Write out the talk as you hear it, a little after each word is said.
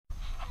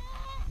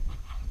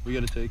We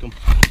gotta take him.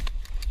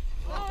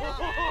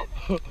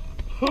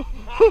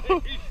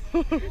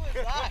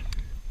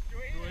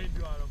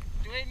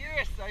 Dwayne, you're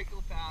a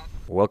psychopath.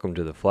 Welcome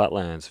to the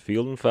Flatlands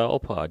Field and Foul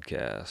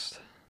podcast.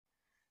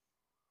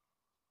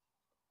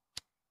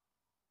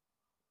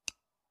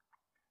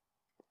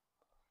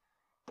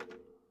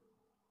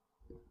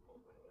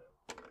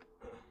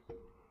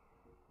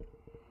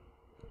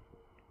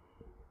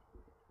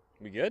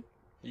 We good?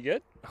 You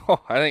good? Oh,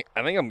 I think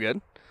I'm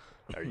good.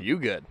 Are you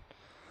good?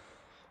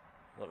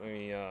 Let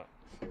me,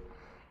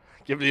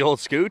 Give it the old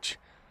scooch.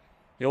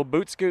 the old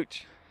boot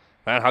scooch.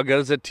 Man, how good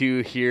is it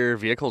to hear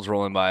vehicles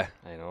rolling by?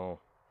 I know.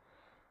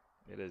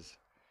 It is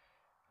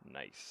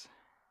nice.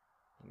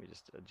 Let me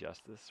just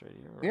adjust this right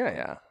here.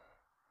 Yeah.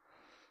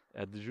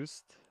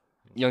 Adjust.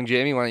 Young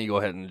Jamie, why don't you go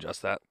ahead and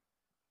adjust that?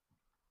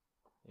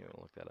 You want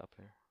to look that up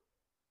here?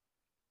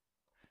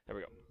 There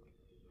we go.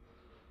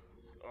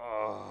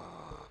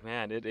 Oh,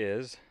 man, it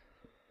is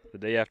the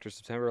day after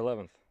September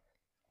 11th.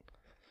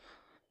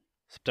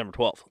 September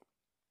 12th.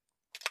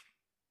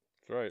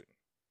 That's right.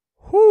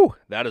 Whew,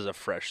 that is a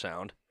fresh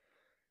sound.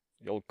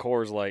 The old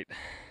Coors Light.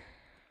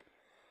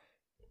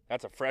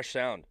 That's a fresh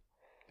sound.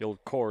 The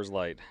old Coors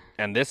Light.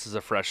 And this is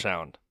a fresh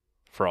sound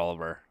for all of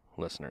our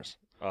listeners.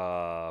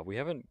 We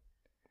haven't.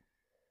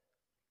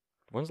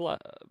 When's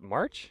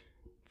March?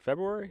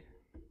 February?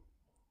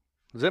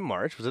 Was it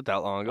March? Was it that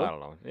long ago? I don't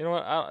know. You know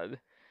what?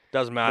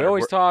 Doesn't We matter.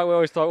 always talk.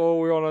 Oh,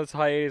 we're on this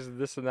hiatus,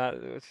 this and that.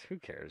 Who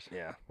cares?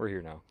 Yeah. We're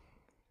here now.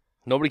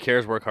 Nobody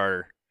cares. Work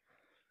harder.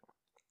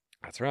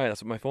 That's right.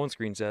 That's what my phone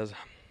screen says.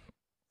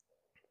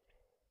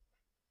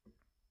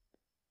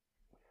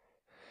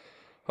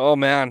 Oh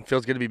man,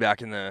 feels good to be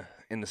back in the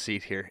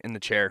seat here, in the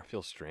chair.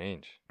 Feels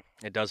strange.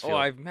 It does feel. Oh,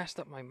 I've messed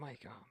up my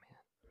mic. Oh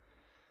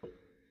man.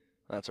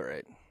 That's all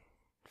right.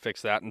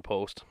 Fix that in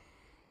post.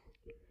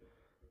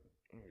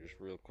 Just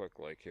real quick,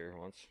 like here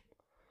once.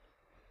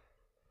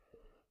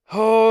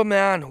 Oh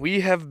man,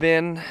 we have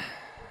been.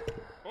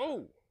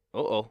 Oh.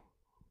 Uh-oh.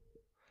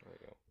 There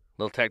we go.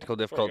 Little technical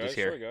difficulties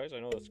here. Sorry guys. I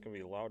know that's gonna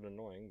be loud and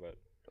annoying, but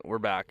We're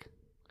back.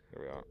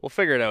 here we are. We'll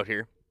figure it out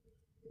here.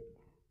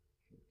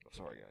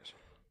 Sorry guys.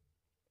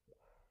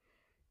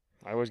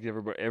 I always give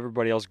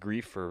everybody else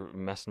grief for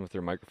messing with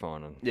their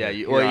microphone, and Yeah.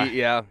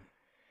 here,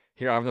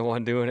 here I'm the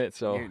one doing it.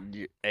 So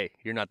Hey,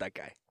 you're not that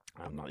guy.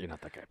 I'm not. You're not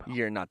that guy, pal.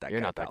 You're not that guy.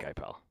 You're not pal. that guy,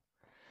 pal.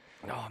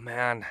 Oh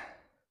man.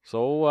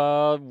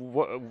 So,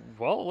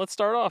 well, let's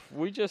start off.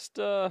 We just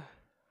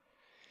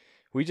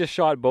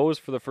shot bows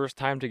for the first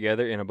time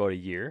together in about a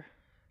year.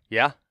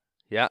 Yeah.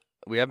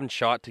 We haven't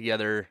shot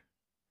together.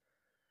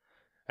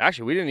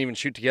 Actually, we didn't even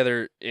shoot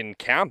together in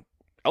camp,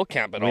 elk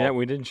camp at all.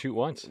 We didn't shoot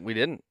once. We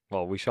didn't.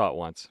 Well, we shot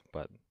once,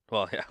 but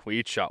Well, yeah, we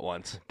each shot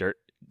once.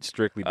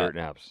 strictly dirt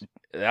naps.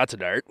 That's a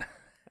dart.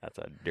 That's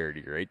a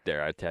dirty right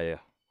there. I tell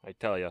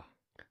you.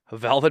 A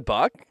velvet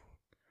buck.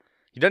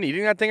 You done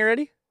eating that thing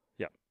already?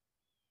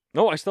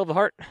 No, I still have the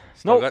heart.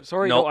 Still No, got-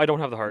 sorry, no. no, I don't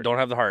have the heart. Don't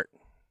have the heart.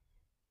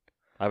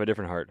 I have a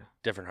different heart.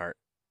 Different heart.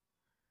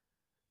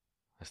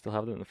 I still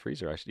have it in the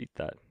freezer. I should eat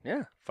that.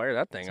 Yeah, fire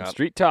that thing Some up.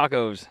 street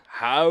tacos.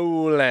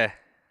 Howl.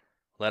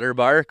 Let her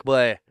bark,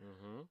 boy.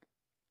 Mm-hmm.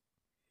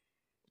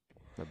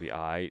 That'd be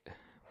aight.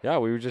 Yeah,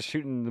 we were just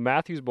shooting. The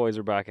Matthews boys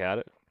are back at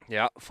it.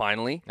 Yeah,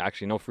 finally.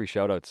 Actually, no free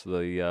shout-outs.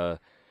 The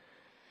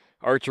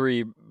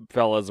archery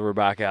fellas were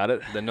back at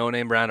it. The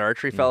no-name brand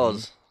archery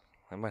fellas.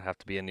 That might have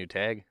to be a new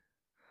tag.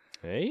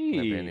 Might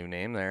be a Hey. new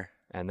name there.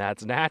 And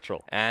that's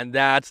natural. And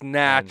that's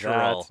natural.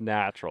 And that's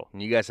natural.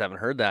 And you guys haven't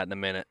heard that in a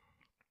minute.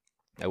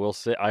 I will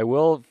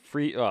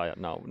free. Oh, yeah,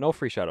 no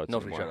free shout-outs. No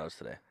free anymore. shout-outs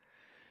today.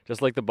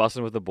 Just like the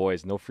Bussin' with the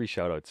Boys, no free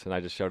shout-outs. And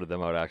I just shouted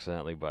them out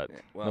accidentally, but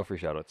Well, no free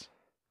shout-outs.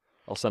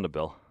 I'll send a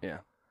bill.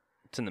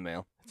 it's in the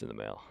mail. It's in the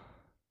mail.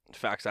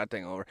 Fax that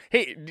thing over.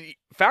 Hey,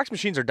 fax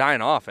machines are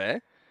dying off, eh?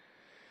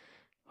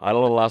 I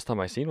don't know the last time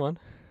I seen one.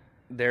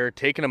 They're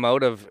taking them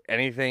out of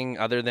anything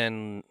other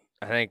than,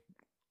 I think,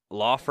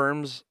 law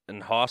firms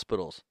and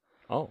hospitals.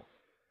 Oh.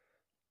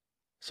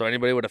 So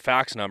anybody with a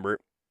fax number,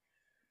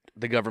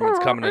 the government's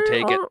coming to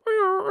take it.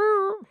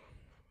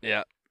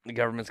 Yeah, the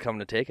government's coming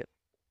to take it.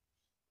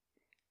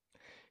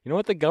 You know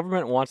what? The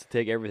government wants to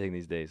take everything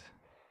these days.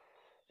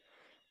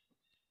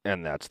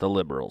 And that's the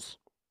liberals.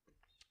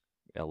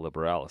 El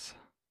Liberalis.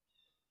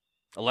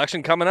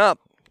 Election coming up.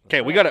 Okay,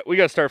 we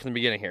gotta start from the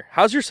beginning here.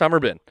 How's your summer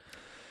been?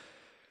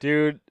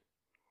 Dude,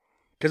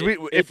 Because It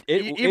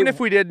if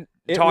we did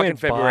it talk in went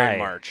February and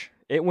by. March,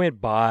 it went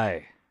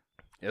by.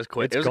 it was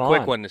quick. It's It was a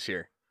quick gone. one this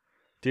year.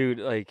 Dude,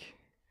 like,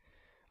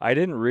 I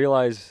didn't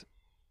realize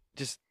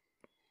just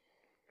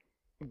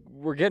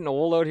we're getting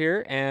old out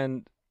here,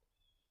 and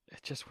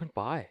it just went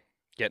by.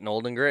 Getting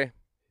old and gray.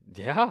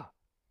 Yeah,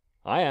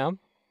 I am.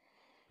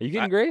 Are you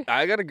getting gray?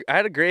 I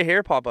had a gray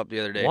hair pop up the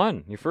other day.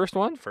 One. Your first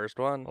one? First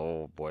one.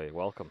 Oh, boy.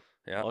 Welcome.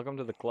 Yeah. Welcome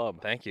to the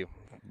club. Thank you.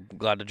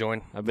 Glad to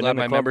join. I've been Glad in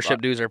the my club-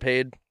 membership dues are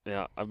paid.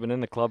 Yeah, I've been in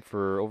the club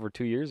for over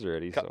 2 years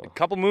already, so.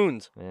 Couple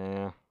moons.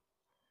 Yeah.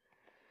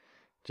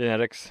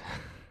 Genetics.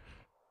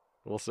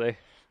 We'll say.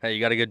 Hey, you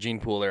got a good gene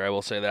pool there. I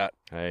will say that.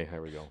 Hey,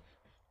 there we go.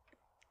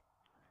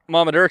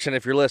 Mama Dirksen,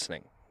 if you're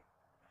listening,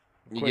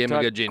 You gave him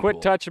a good gene Quit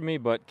pool. touching me,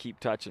 but keep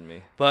touching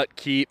me. But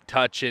keep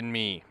touching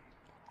me.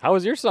 How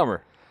was your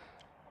summer?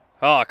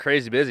 Oh,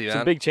 crazy busy, man.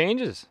 Some big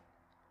changes.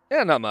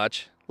 Yeah, not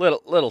much.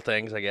 Little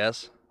things, I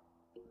guess.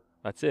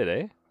 That's it,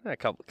 eh? Yeah, a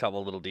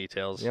couple little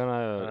details. You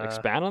want to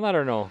expand on that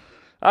or no?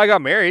 I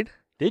got married.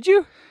 Did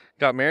you?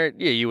 Got married.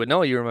 Yeah, you would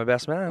know. You were my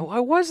best man. Oh, I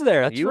was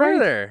there. That's you right. were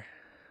there.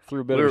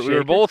 Threw a bit We of were, a we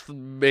were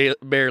shaker. both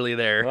barely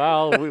there.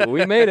 Well,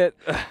 we made it.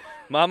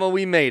 Mama,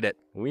 we made it.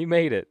 We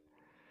made it.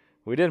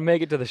 We didn't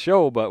make it to the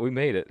show, but we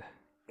made it.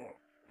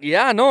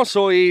 Yeah, no.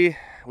 So we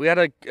had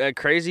a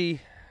crazy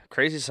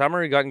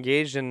summer. We got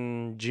engaged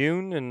in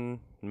June and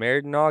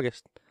married in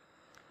August.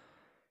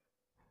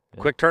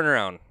 Yeah. Quick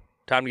turnaround.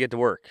 Time to get to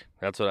work.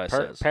 That's what I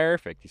says.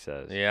 Perfect, he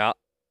says. Yeah.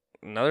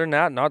 Other than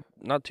that, not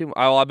too much.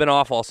 Well, I've been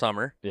off all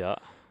summer. Yeah.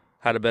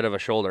 Had a bit of a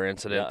shoulder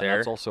incident And there.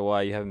 that's also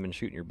why you haven't been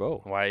shooting your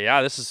bow. Why?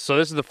 Yeah. This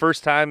is the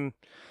first time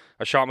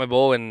I shot my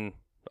bow in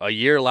a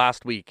year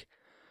last week,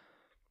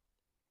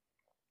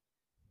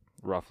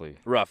 Roughly.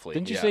 roughly.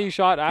 Didn't you yeah. say you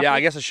shot after? Yeah,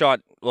 I guess I shot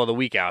the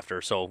week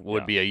after, so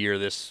would Yeah. be a year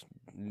this.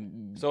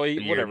 So a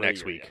year whatever,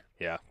 next a year, week.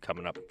 Yeah,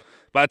 coming up.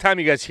 By the time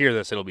you guys hear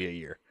this, it'll be a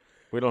year.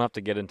 We don't have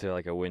to get into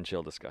like a wind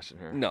chill discussion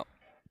here. No.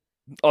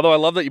 Although I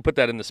love that you put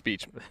that in the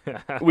speech.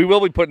 We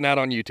will be putting that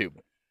on YouTube.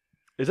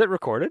 Is it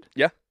recorded?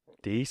 Yeah.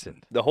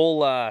 Decent. The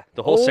whole Oh,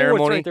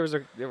 ceremony. That's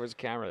right. There was a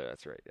camera there.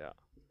 That's right. Yeah.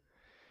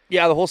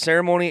 Yeah, the whole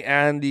ceremony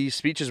and the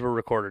speeches were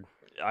recorded.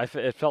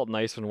 It felt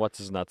nice when What's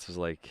His Nuts was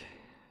like,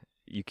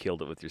 you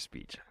killed it with your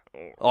speech.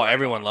 Oh,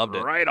 everyone loved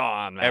it. Right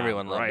on, man.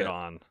 Everyone loved right it.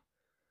 on.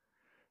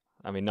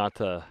 I mean, not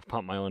to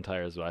pump my own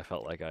tires, but I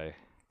felt like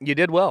You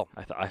did well.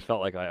 I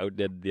felt like I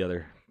outdid the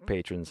other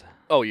patrons.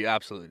 Oh, you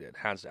absolutely did,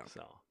 hands down.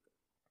 So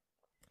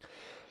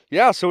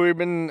Yeah, so I've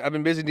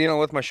been busy dealing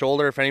with my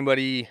shoulder. If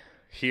anybody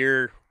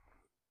here,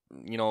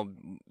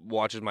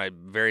 watches my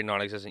very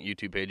non-existent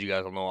YouTube page, you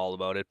guys will know all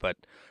about it. But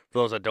for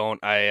those that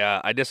don't,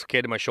 I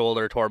dislocated my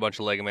shoulder, tore a bunch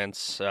of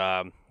ligaments.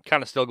 Kind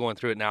of still going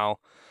through it now.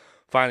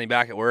 Finally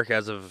back at work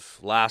as of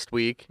last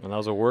week. and that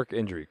was a work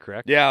injury,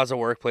 correct? Yeah, it was a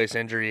workplace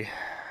injury.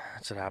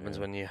 That's what happens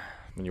when you.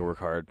 When you work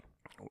hard.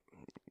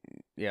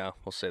 Yeah,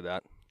 we'll say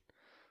that.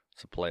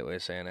 It's a polite way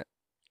of saying it.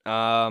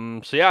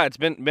 So yeah, it's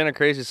been a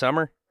crazy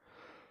summer.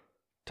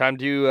 Time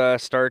to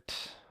start.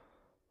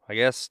 I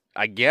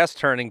guess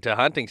turning to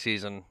hunting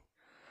season.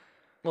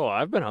 Oh,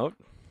 I've been out.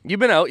 You've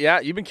been out, yeah.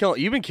 You've been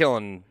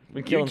killing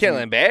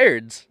some-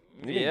 birds.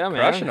 Yeah, man.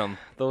 Crushing them.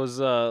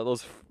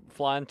 Those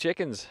flying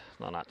chickens.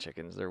 No, not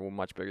chickens. They're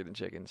much bigger than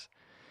chickens.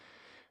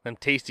 Them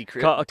tasty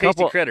A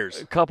couple-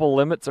 critters. A couple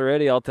limits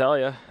already, I'll tell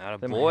you.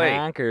 Them Attaboy.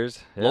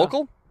 hankers. Yeah.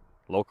 Local?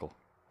 Local.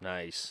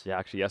 Nice. Yeah,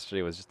 actually,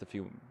 yesterday was just a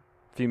few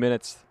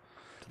minutes.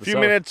 To the A few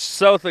south. minutes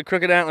south of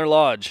Crooked Antler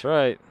Lodge. That's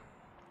right.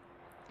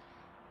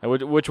 And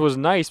which was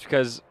nice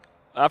because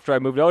after I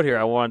moved out here,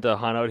 I wanted to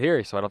hunt out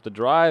here, so I don't have to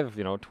drive,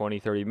 20,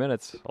 30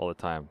 minutes all the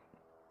time.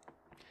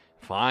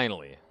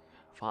 Finally,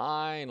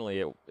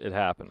 it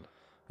happened.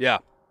 Yeah.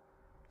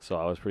 So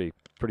I was pretty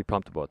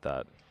pumped about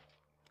that.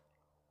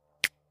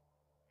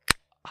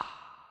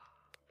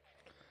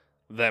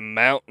 The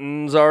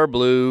mountains are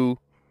blue.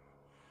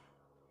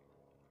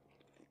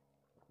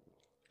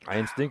 I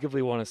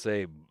instinctively want to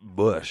say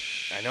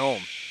bush. I know.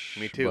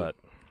 Me too. But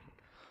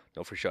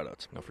No free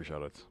shoutouts. no free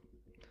shoutouts.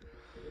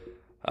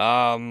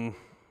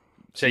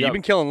 So you've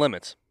been killing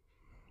limits.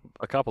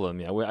 A couple of them,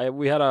 yeah.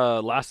 We had a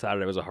last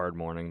Saturday was a hard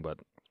morning, but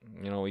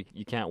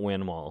you can't win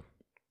them all.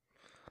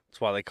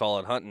 That's why they call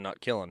it hunting, not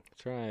killing.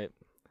 That's right.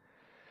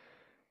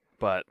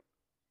 But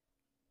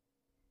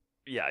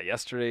yeah,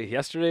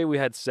 yesterday we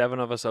had 7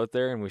 of us out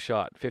there and we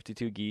shot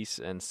 52 geese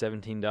and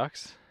 17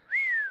 ducks.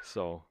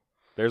 So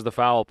there's the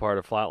foul part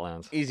of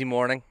Flatlands. Easy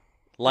morning.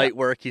 Light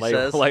work, he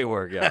says. Light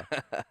work, yeah.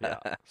 Yeah.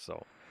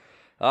 So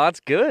Oh, that's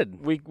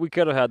good. we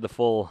could have had the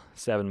full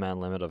 7-man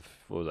limit of,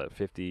 what was that,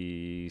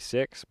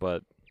 56,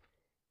 but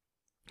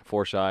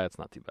 4 shy, it's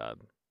not too bad.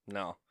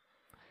 No.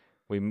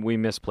 We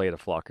misplayed a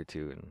flock or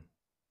two and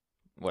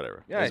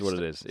whatever. Yeah, Is what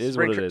it is. Is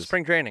spring, what it is.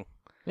 Spring training.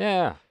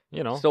 Yeah,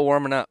 Still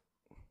warming up.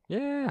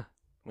 Yeah.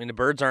 I mean, the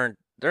birds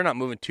they're not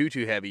moving too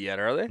heavy yet,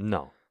 are they?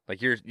 No.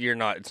 Like you're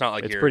not, it's not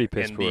like It's you're pretty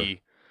piss in poor. the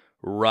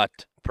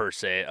rut per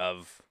se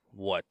of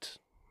what.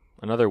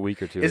 Another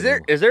week or two. Is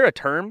there a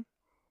term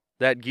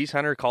that geese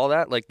hunter call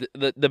that? Like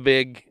the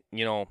big,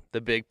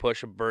 the big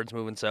push of birds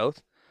moving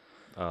south?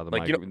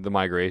 the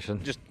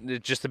migration?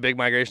 Just the big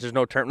migration. There's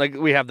no term. Like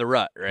we have the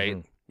rut, right?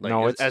 Mhm. Like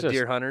No, as, it's as just-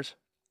 deer hunters.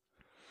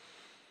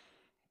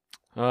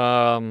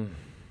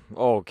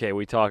 Okay,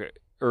 we talk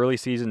early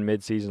season,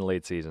 mid season,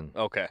 late season.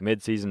 Okay.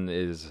 Mid season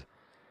is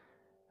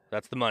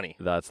That's the money.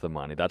 that's the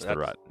money. That's the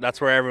rut.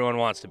 That's where everyone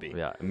wants to be.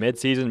 Yeah, mid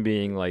season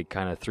being like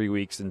kind of 3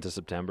 weeks into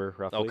September,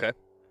 roughly. Okay.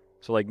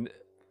 So like, it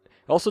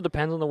also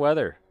depends on the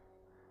weather.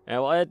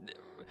 And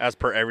As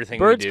per everything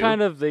birds we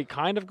do. they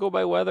kind of go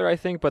by weather, I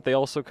think, but they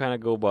also kind of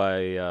go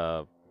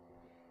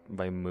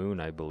by moon,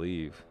 I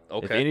believe.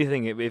 Okay. If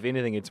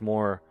anything, it's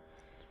more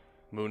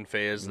moon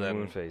phase then.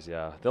 moon phase.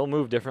 Yeah, they'll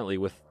move differently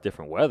with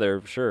different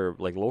weather, sure,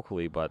 like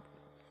locally, but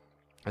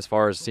as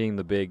far as seeing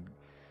the big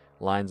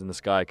lines in the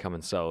sky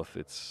coming south,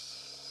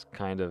 it's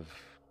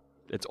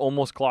it's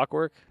almost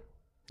clockwork.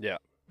 Yeah.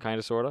 Kind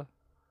of, sort of.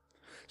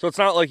 So it's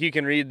not like you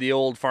can read the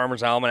old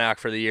Farmer's Almanac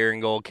for the year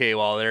and go, okay,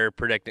 well, they're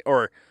predicting,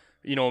 or,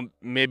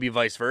 maybe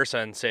vice versa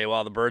and say,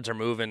 well, the birds are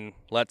moving,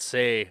 let's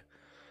say,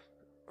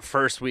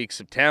 first week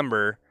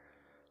September.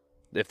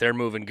 If they're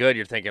moving good,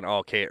 you're thinking, oh,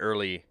 okay,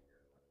 early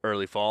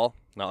fall,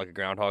 not like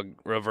a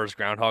reverse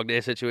Groundhog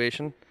Day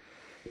situation.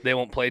 They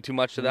won't play too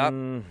much to that.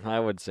 I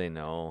would say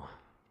no.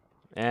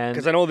 And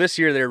Because I know this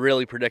year they're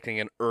really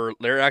predicting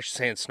they're actually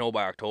saying snow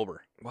by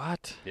October.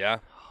 what? Yeah.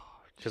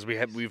 Because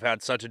we've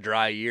had such a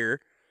dry year,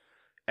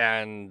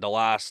 and the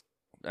last,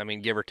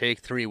 give or take,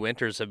 3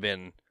 winters have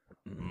been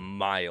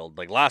mild.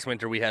 Like last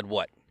winter we had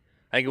what?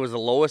 I think it was the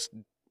lowest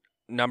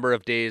number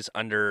of days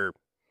under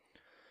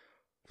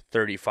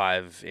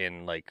 35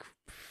 in like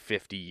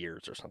 50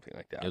 years or something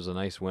like that. It was a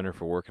nice winter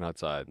for working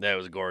outside. That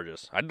was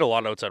gorgeous. I did a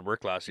lot of outside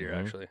work last year,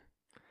 actually.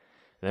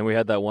 Then we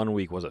had that 1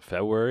 week. Was it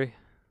February?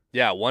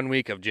 Yeah, 1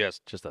 week of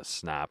just a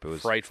snap. It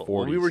was frightful. 40s.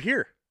 Well, we were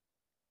here.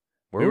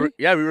 Were we?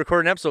 Yeah, we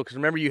recorded an episode because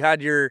remember you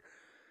had your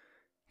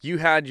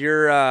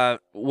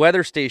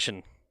weather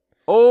station,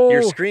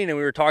 your screen, and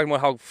we were talking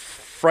about how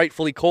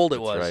frightfully cold it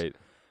was. That's right.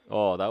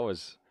 Oh, that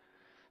was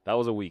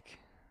a week.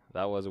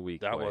 That was a week.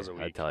 That boy, was a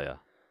week. I tell you.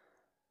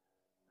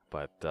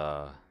 But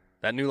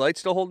That new light's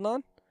still holding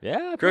on?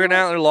 yeah, Crooked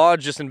Antler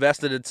Lodge just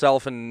invested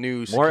itself in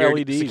new More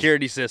LEDs.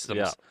 security systems.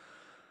 Yeah.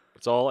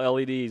 It's all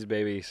LEDs,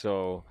 baby.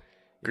 So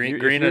Green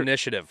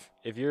initiative.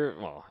 If you're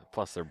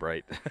plus they're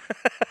bright.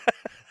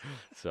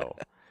 So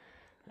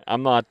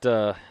I'm not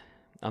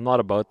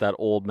about that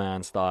old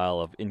man style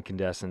of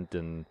incandescent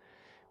and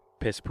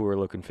piss poor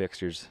looking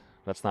fixtures.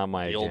 That's not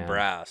my The old jam.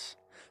 brass.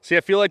 See,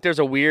 I feel like there's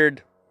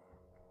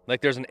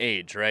there's an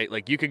age, right?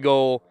 Like you could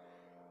go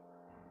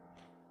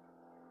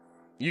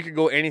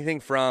anything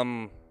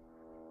from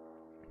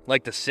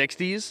like the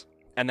 60s,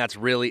 and that's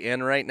really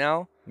in right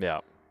now. Yeah.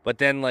 But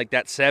then like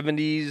that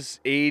 70s,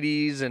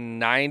 80s,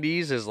 and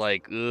 90s is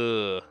like,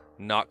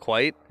 not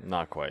quite.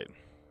 Not quite.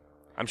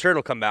 I'm sure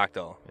it'll come back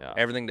though. Yeah.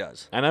 Everything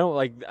does. I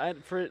know,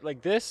 for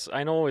this,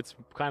 I know it's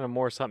kind of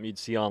more something you'd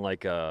see on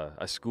like a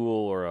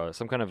school or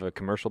some kind of a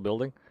commercial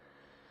building.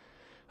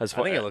 I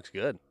think it looks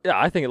good. Yeah,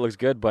 I think it looks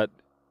good, but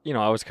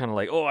I was kind of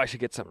like, I should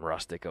get something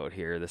rustic out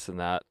here, this and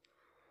that.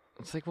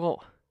 It's like,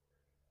 well,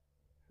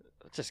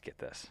 let's just get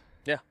this.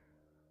 Yeah.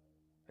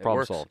 Problem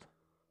works. solved.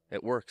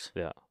 It works.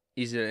 Yeah.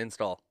 Easy to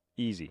install.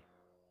 Easy.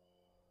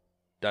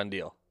 Done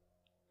deal.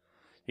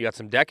 You got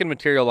some decking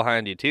material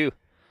behind you too.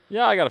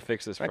 Yeah, I got to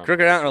fix this. That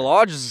Crooked Antler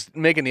Lodge is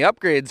making the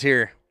upgrades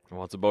here.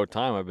 Well, it's about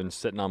time. I've been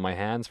sitting on my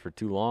hands for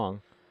too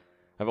long.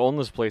 I've owned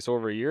this place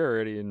over a year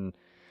already, and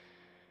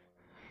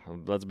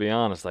let's be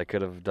honest, I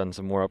could have done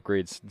some more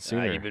upgrades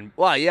sooner.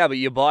 But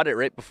you bought it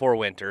right before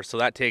winter, so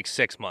that takes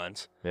 6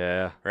 months,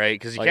 Yeah. right?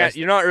 Because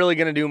you're not really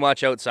going to do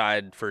much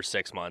outside for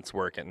 6 months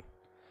working,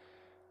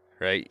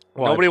 right?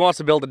 Well, Nobody wants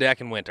to build a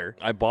deck in winter.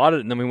 I bought it,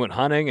 and then we went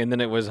hunting, and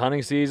then it was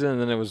hunting season, and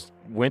then it was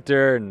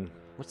winter, and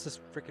what's this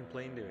freaking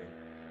plane doing?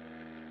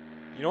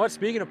 You know what?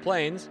 Speaking of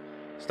planes,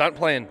 Stunt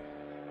plane.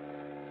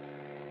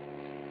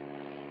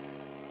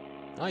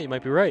 oh, you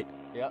might be right.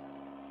 Yeah.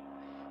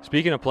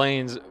 Speaking of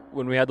planes,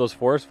 when we had those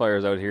forest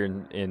fires out here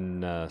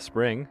in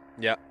spring,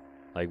 Yeah.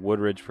 like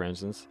Woodridge, for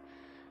instance,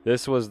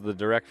 this was the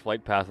direct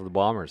flight path of the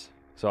bombers.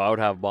 So I would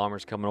have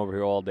bombers coming over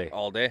here all day,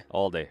 All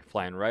day.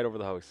 flying right over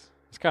the house.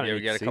 It's kind You of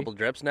ever get a couple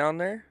drips down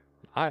there?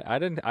 I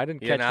didn't You catch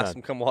didn't ask that.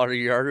 them to come water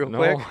your yard real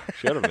No, quick?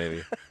 should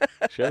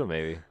have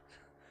maybe.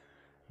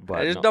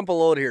 But Just no. dump a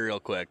load here real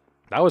quick.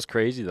 That was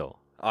crazy though,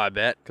 Oh, I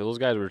bet. because those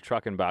guys were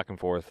trucking back and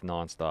forth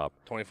nonstop.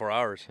 24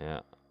 hours. Yeah,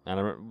 and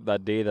I remember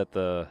that day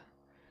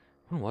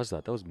when was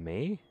that? That was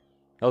May.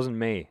 That was in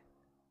May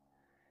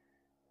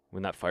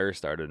when that fire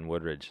started in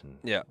Woodridge. And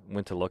Yeah.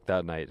 went to look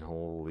that night.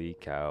 Holy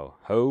cow!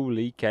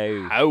 Holy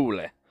cow!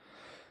 Holy.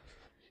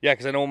 Yeah,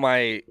 because I know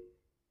my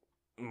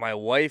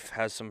wife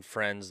has some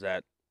friends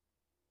that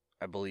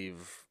I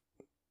believe,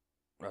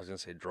 I was going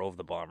to say drove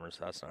the bombers.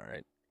 That's not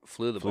right.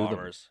 Flew them.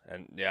 bombers.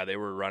 And yeah, they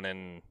were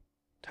running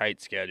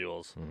tight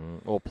schedules. Mm-hmm.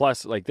 Well,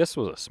 plus, like, this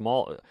was a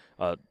small,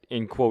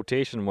 in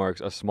quotation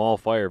marks, a small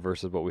fire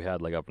versus what we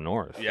had, like, up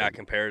north. Yeah, like,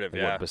 comparative,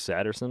 like yeah. What,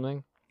 Bassett or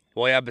something?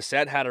 Well, yeah,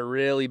 Bassett had it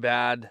really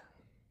bad,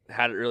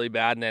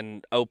 and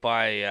then out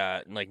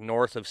by, like,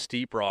 north of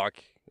Steep Rock,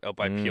 out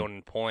by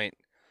Peonin Point,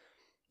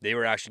 they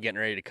were actually getting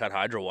ready to cut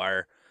hydro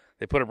wire.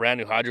 They put a brand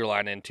new hydro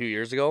line in 2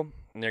 years ago,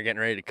 and they're getting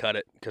ready to cut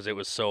it because it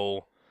was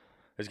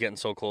getting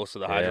so close to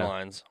the hydro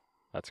lines.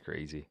 That's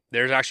crazy.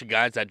 There's actually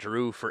guys that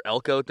drew for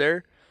elk out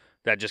there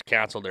that just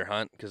canceled their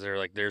hunt because they're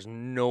like, there's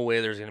no way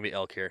there's going to be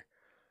elk here.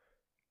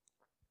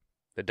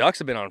 The ducks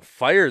have been on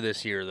fire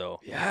this year, though.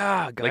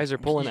 Yeah, guys Like,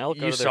 are pulling elk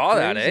out You of their saw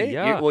that, eh? crazy,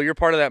 Yeah. You're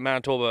part of that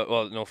Manitoba,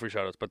 well, no free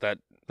shout-outs, but that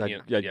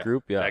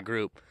Group, yeah. that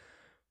group.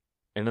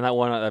 And then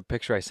that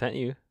picture I sent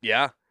you,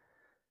 Yeah.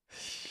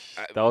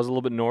 that was a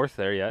little bit north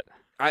there yet.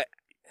 I-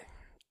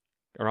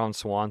 Around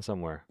Swan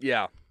somewhere.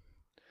 Yeah.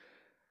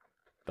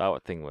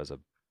 That thing was a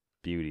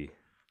beauty.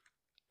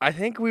 I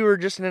think we were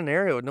just in an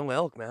area with no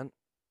elk, man.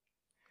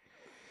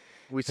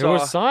 We There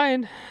was saw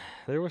sign.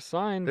 There was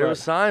sign. There but was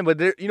sign, but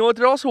there, you know what?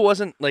 There also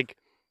wasn't like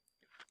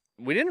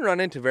we didn't run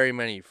into very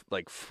many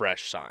like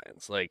fresh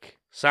signs, like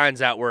signs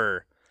that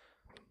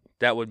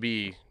would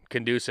be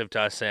conducive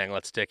to us saying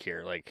let's stick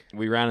here. Like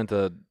we ran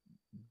into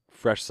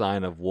fresh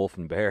sign of wolf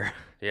and bear,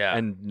 yeah,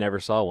 and never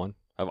saw one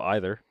of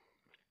either.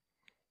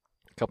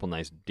 A couple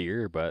nice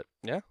deer, but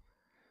yeah. like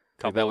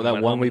Couple that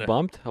went one home we and-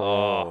 bumped.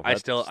 Oh, I that-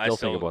 still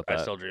think about that.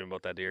 I still dream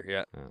about that deer.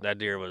 Yeah, Yeah. that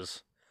deer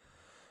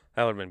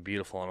that would have been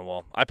beautiful on a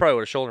wall. I probably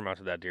would have shoulder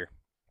mounted that deer.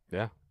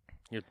 Yeah.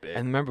 He was big.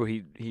 And remember,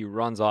 he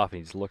runs off and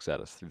he just looks at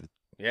us through the.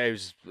 Yeah, he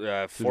was Through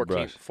the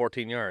brush.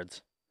 14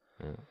 yards.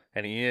 Yeah.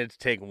 And he needed to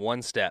take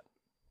one step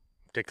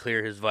to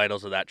clear his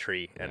vitals of that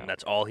tree, and Yeah.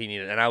 that's all he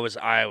needed. And I was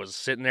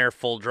sitting there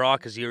full draw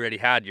because you already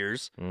had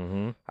yours.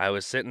 Mm-hmm. I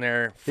was sitting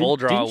there full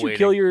draw Didn't you waiting.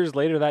 kill yours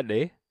later that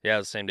day? Yeah, it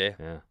was the same day.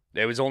 Yeah.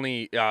 It was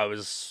only it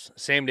was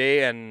same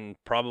day and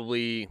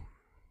probably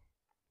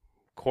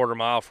quarter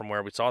mile from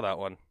where we saw that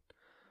one.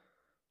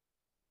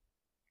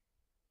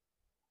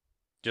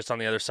 Just on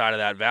the other side of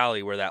that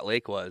valley where that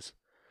lake was.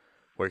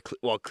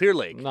 Clear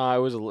Lake. No, it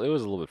was a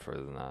little bit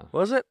further than that.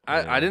 Was it?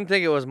 Yeah. I didn't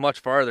think it was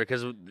much farther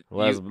because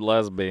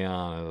Let's be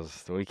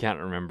honest, we can't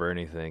remember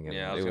anything. And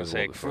yeah, I it was gonna a little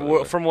say bit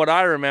further. from what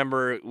I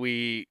remember,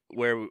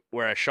 where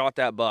I shot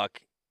that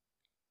buck,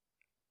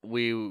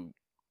 we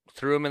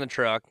threw him in the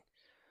truck.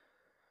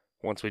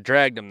 Once we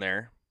dragged him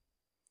there,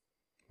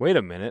 Wait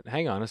a minute.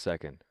 Hang on a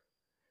second.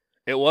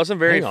 it wasn't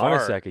very Hang far.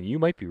 on a second. You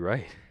might be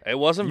right. It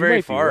wasn't You very might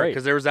be far right.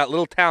 because there was that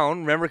little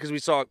town. Remember, because we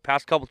saw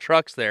past a couple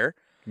trucks there.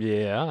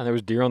 Yeah, and there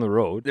was deer on the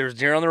road. There was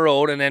deer on the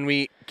road, and then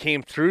we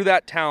came through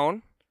that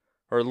town,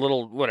 or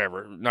little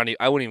whatever.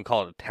 I wouldn't even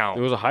call it a town.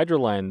 There was a hydro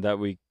line that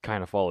we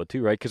kind of followed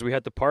too, right? Because we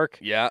had to park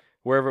Yeah,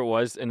 wherever it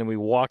was, and then we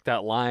walked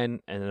that line,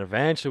 and then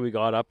eventually we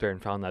got up there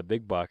and found that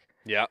big buck.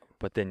 yeah.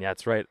 But then, yeah,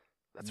 that's right.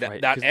 That's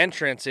right. That 'cause-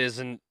 entrance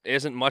isn't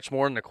much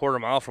more than a quarter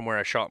mile from where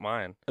I shot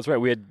mine. That's right.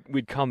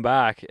 We'd come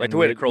back. Like and the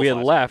way we the crow had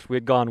flies. left. We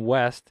had gone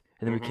west,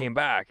 and then Mhm. we came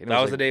back. And it That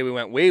was the like- day we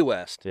went way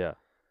west. Yeah.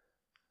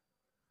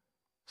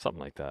 Something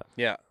like that.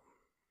 Yeah.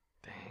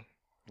 Dang.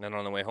 And then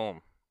on the way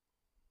home.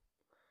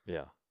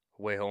 Yeah.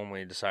 We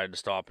decided to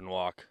stop and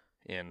walk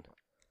in.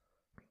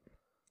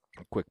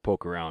 A quick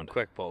poke around.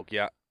 Quick poke,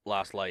 yeah.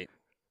 Last light.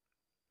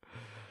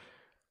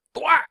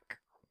 Thwack!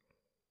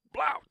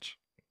 Blouch!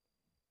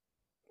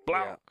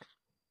 Blouch!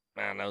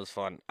 Man, that was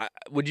fun.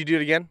 Would you do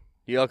it again?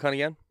 You elk hunt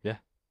again? Yeah.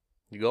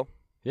 You go?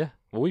 Yeah.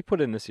 Well, we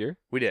put in this year.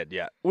 We did,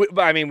 yeah. But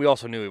I mean, we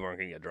also knew we weren't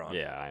going to get drawn.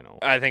 Yeah, I know.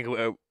 I think,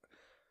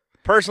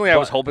 personally, I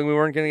was But- hoping we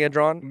weren't going to get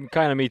drawn.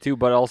 Kind of me too,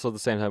 but also at the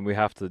same time, we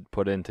have to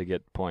put in to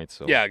get points.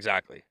 So Yeah,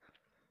 exactly.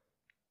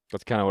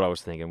 that's kind of what I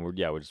was thinking. We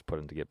just put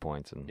in to get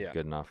points, and Yeah.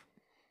 good enough.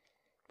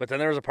 But then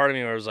there was a part of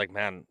me where I was like,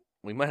 man,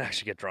 we might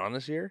actually get drawn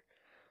this year.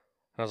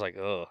 And I was like,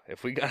 oh,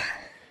 if we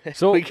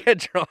So- we get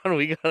drawn,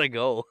 we got to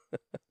go.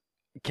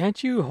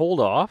 Can't you hold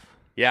off?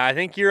 Yeah, I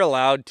think you're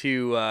allowed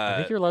to. I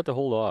think you're allowed to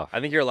hold off. I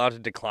think you're allowed to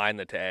decline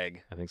the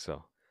tag, I think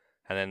so.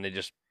 and then they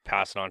just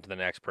pass it on to the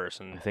next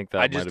person. I think that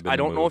might have been I the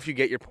don't know move. if you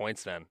get your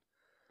points then,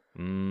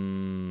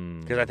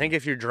 because I think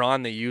if you're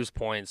drawn, they use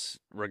points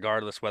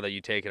regardless whether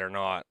you take it or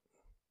not.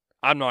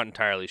 I'm not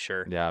entirely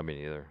sure. Yeah, me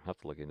neither. Have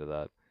to look into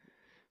that.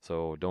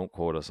 So don't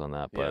quote us on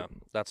that. Yeah, But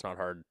that's not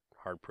hard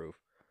proof.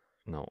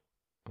 no,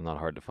 not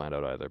hard to find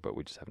out either. But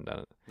we just haven't done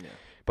it. Yeah.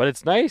 But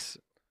it's nice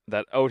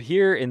that out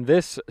here in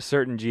this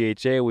certain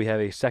GHA, we have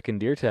a second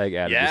deer tag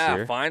added this Yeah,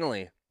 year.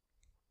 finally.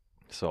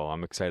 So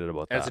I'm excited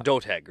about And that. it's a doe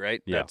tag,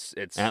 right? Yeah. It's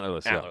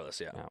Antlerless, yeah. Antlerless,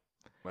 yeah. Yeah.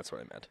 That's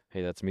what I meant.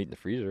 Hey, that's meat in the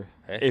freezer.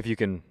 Hey. If you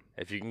can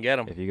If you can get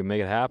them.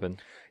 make it happen.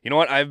 You know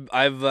what?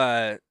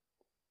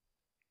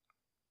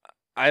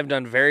 I've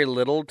done very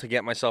little to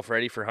get myself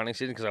ready for hunting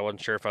season because I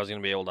wasn't sure if I was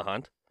going to be able to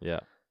hunt. Yeah.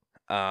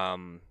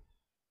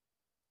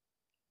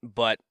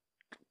 But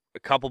a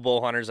couple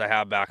bull hunters I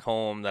have back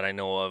home that I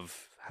know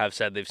of have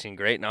said they've seen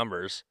great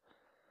numbers.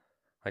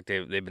 Like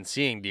they've been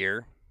seeing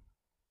deer.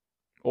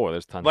 Oh,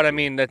 there's tons. But of I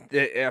deer. mean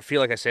I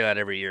feel like I say that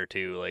every year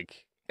too.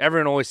 Like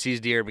everyone always sees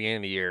deer at the beginning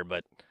of the year,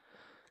 but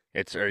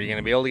are you going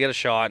to be able to get a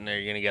shot, and are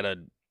you going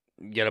to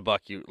get a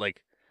buck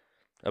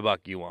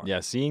you want?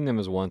 yeah, seeing them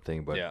is one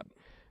thing, but yeah.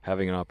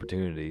 having an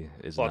opportunity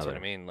is Well, that's another.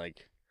 what I mean.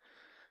 Like,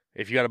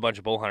 if you got a bunch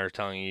of bull hunters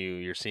telling you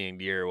you're seeing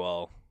deer,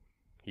 well,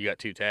 you got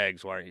 2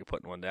 tags. Why aren't you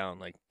putting one down?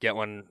 Like, get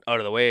one out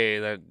of the way.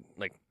 That,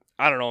 like,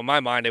 I don't know. In my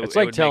mind, It's it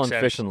like would telling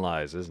make sense. fish and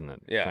lies, isn't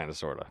it? Yeah. Kind of,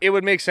 sort of. It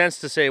would make sense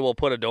to say, well,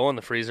 put a doe in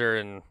the freezer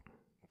and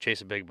chase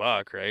a big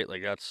buck, right?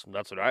 Like, that's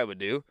what I would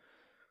do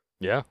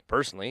Yeah.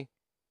 personally.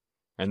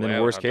 And That's the way then I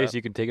would worst hunt case, that.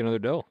 you can take another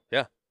doe.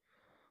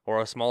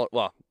 Or a smaller.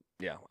 Well,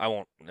 yeah, I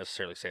won't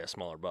necessarily say a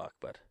smaller buck,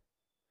 but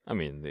I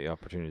mean, the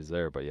opportunity's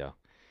there, but yeah.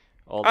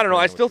 All I don't know.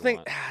 I depending on still what you think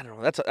want. I don't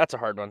know. That's a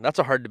hard one. That's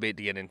a hard debate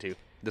to get into.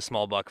 The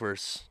small buck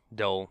versus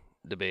doe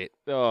debate.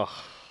 Ugh.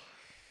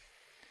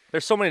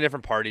 There's so many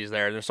different parties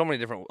there. There's so many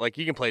different, like,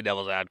 you can play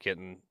devil's advocate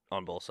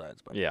on both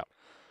sides, but Yeah.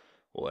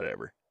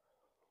 whatever.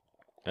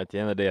 At the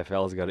end of the day, a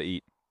fella's got to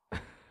eat.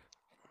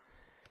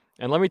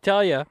 And let me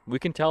tell you, we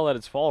can tell that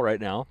it's fall right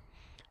now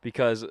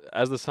because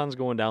as the sun's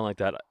going down like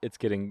that, it's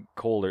getting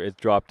colder. It's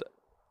dropped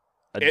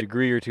a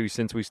degree or two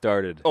since we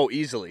started. Oh,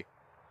 easily.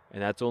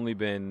 And that's only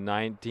been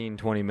 19,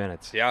 20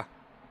 minutes. Yeah.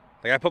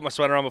 Like I put my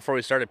sweater on before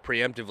we started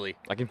preemptively.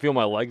 I can feel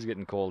my legs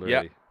getting cold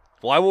already. Yeah.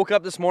 Well, I woke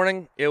up this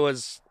morning. It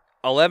was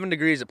 11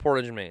 degrees at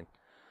Portage, Maine.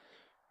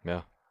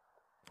 Yeah.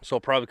 So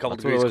probably a couple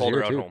That's what it degrees was colder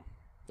here, at too. home.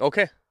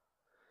 Okay.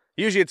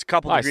 Usually it's a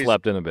couple I degrees.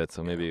 slept in a bit,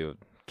 so maybe it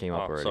came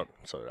up already.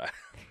 So did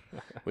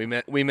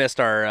I. we missed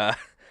our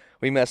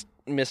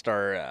missed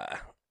our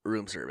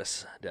room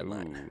service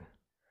deadline. Ooh,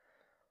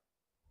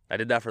 I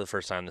did that for the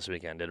first time this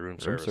weekend. Did room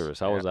service.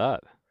 How was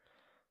that?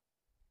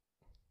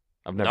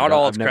 I've never Not done,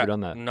 all I've it's never crack-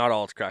 done that. Not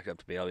all it's cracked up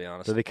to be. I'll be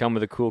honest. Do they come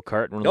with a cool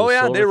cart? One of Oh those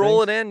yeah, silver they roll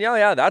things? it in.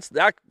 Yeah.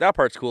 That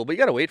part's cool, but you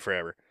gotta wait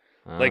forever.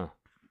 like- Ah,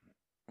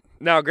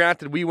 Now,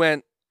 granted,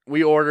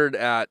 we ordered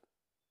at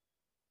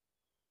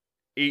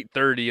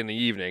 8:30 in the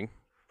evening,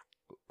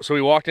 so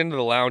we walked into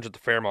the lounge at the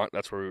Fairmont.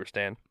 That's where we were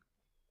staying.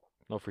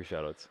 no free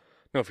shoutouts.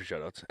 No free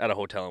shoutouts at a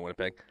hotel in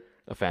Winnipeg.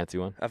 A fancy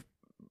one. I've-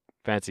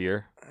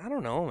 Fancier. I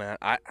don't know, man.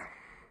 I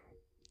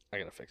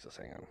gotta fix this.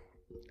 Hang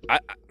on.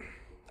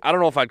 I don't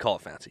know if I'd call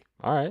it fancy.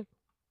 All right.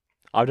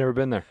 I've never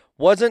been there.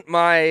 Wasn't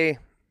my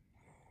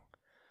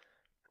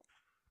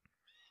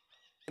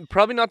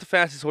probably not the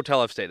fastest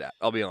hotel I've stayed at.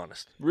 I'll be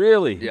honest.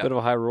 Really? Yeah. bit of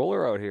a high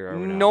roller out here. Are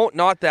we now? No,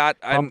 not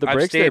that. Pump the I've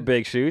brakes there, stayed.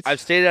 big shoots. I've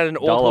stayed at an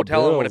old Dollar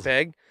hotel in bills.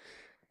 Winnipeg.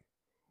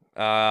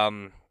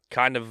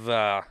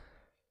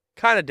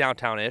 Kind of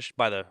downtown-ish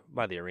by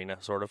the arena,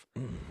 sort of.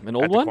 An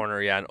old at one? the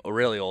corner, yeah, a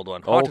really old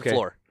one. Oh, Haunted okay.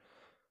 floor.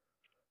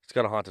 It's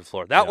got a haunted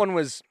floor. That Yeah. one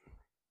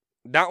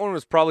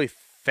was probably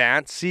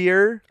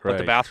fancier, but the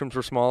Right. bathrooms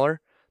were smaller.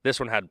 This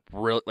one had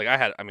we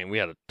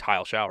had a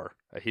tile shower,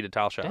 a heated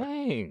tile shower.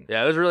 Dang.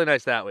 Yeah, it was really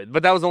nice that way.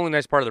 But that was the only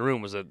nice part of the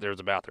room was that there was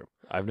a bathroom.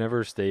 I've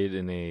never stayed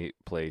in a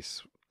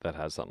place that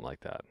has something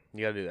like that.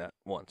 You got to do that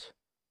once.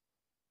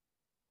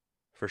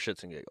 For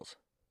shits and giggles.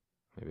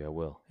 Maybe I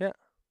will. Yeah.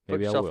 Maybe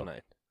Book I yourself will. a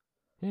night.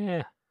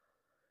 Yeah.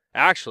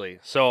 Actually,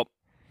 so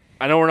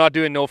I know we're not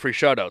doing no free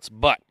shoutouts,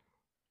 but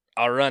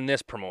I'll run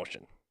this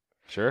promotion.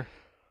 Sure.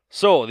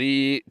 So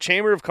the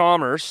Chamber of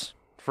Commerce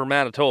for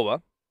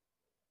Manitoba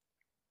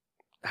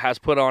has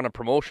put on a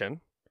promotion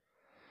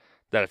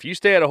that if you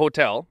stay at a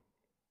hotel,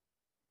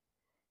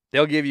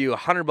 they'll give you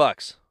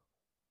 $100.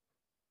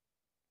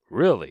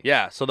 Really?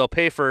 Yeah, so they'll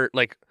pay for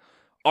like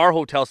our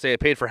hotel stay. I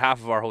paid for half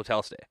of our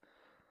hotel stay,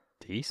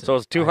 Decent. so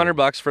it's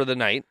 $200 for the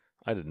night,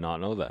 I did not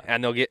know that.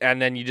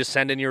 and then you just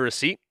send in your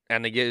receipt,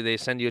 and they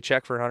send you a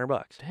check for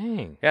 $100.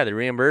 Dang. Yeah, they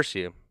reimburse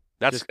you.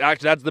 That's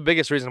the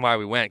biggest reason why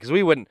we went, because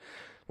we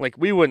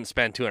wouldn't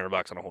spend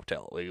 $200 on a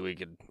hotel. We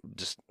could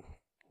just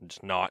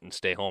not and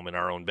stay home in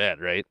our own bed,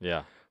 right?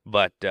 Yeah.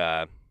 But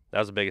that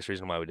was the biggest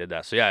reason why we did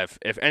that. So yeah,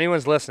 if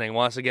anyone's listening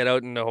wants to get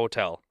out in a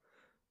hotel,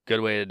 good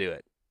way to do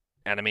it.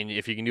 And I mean,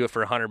 if you can do it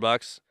for $100, I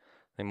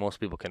think most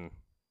people can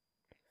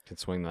Can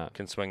swing that.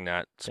 swing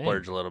that,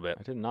 splurge a little bit.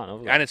 I did not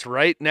know that. And it's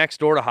right next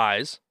door to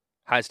High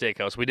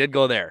Steakhouse. We did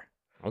go there.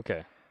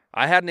 Okay.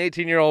 I had an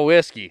 18-year-old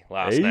whiskey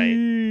last night.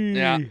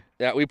 Yeah.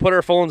 Yeah, we put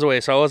our phones away,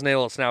 so I wasn't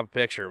able to snap a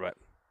picture, but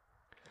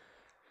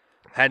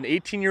had an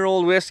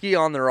 18-year-old whiskey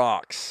on the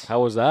rocks. How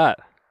was that?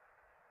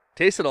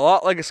 Tasted a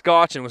lot like a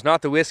Scotch and was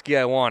not the whiskey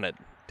I wanted.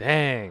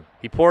 Dang.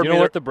 He poured You me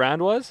know what the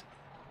brand was?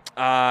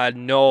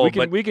 no,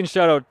 we can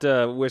shout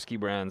out whiskey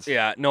brands.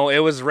 yeah, no, it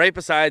was right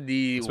beside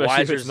the Especially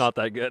if Weiser's it's not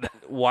that good.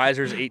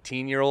 Weiser's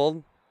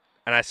 18-year-old,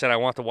 and I said I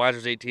want the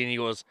Weiser's 18. He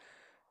goes,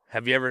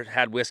 "Have you ever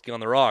had whiskey on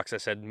the rocks?" I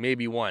said,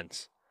 "Maybe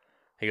once."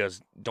 He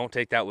goes, "Don't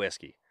take that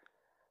whiskey."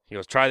 He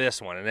goes, "Try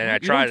this one," and then I You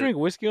tried don't drink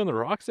whiskey on the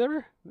rocks ever?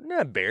 it.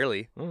 Nah,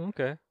 barely. Oh,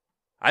 okay.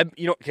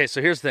 Okay,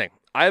 so here's the thing.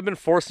 I have been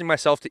forcing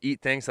myself to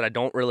eat things that I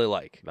don't really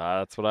like.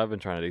 That's what I've been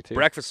trying to do too.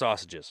 Breakfast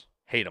sausages,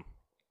 hate them.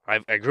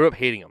 I grew up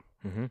hating them,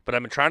 Mm-hmm. but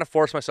I've been trying to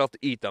force myself to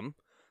eat them,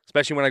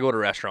 especially when I go to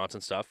restaurants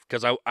and stuff,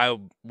 because I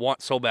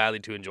want so badly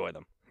to enjoy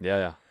them.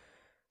 Yeah.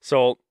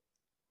 So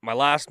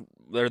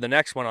the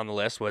next one on the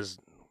list was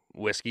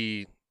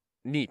whiskey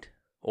neat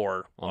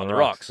or on the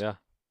rocks. Yeah.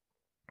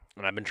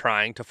 And I've been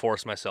trying to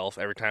force myself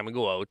every time we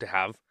go out to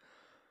have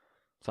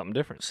Something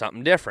different.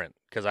 something different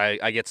because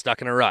I get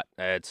stuck in a rut.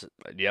 Do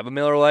you have a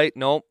Miller Lite?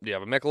 Nope. Do you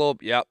have a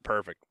Michelob? Yep,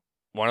 perfect.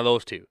 One of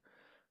those two.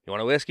 You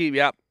want a whiskey?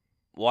 Yep.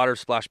 Water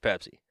splash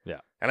Pepsi.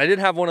 Yeah. And I did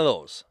have one of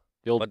those.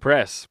 The old But-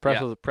 press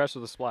yeah. with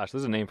a splash.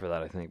 There's a name for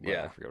that, I think. But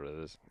Yeah. I forget what it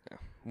is.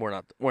 We're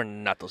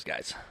not those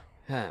guys.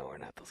 We're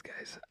not those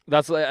guys.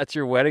 That's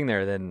your wedding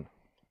there. Then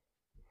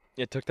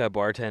it took that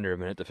bartender a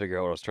minute to figure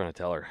out what I was trying to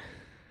tell her.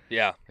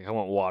 Yeah. Like, I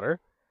want water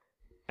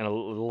and a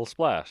little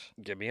splash.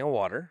 Give me a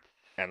water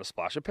and a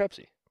splash of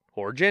Pepsi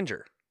or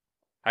ginger.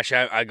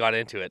 Actually, I got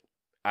into it.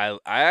 I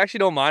actually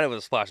don't mind it with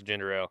a splash of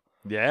ginger ale.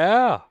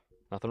 Yeah.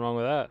 Nothing wrong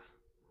with that.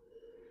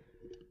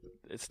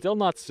 It's still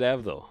not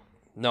Sev though.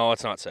 No,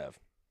 it's not Sev.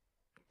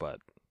 But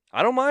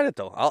I don't mind it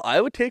though. I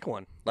would take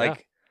one. Like,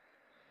 Yeah.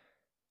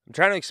 I'm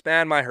trying to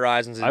expand my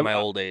horizons in my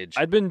old age.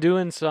 I'd been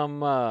doing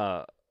some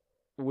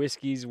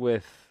whiskeys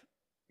with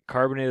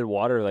carbonated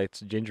water, like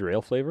ginger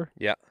ale flavor.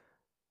 Yeah.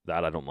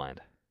 That I don't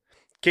mind.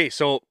 Okay,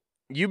 so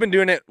you've been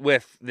doing it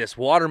with this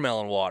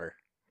watermelon water.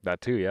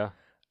 That too, yeah.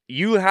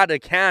 You had a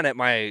can at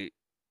my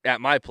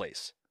at my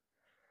place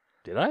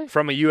Did I?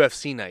 from a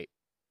UFC night.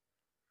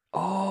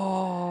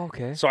 Oh,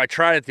 okay. So I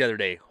tried it the other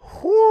day.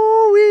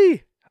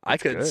 Whoo-wee! I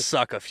That's could good.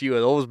 suck a few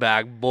of those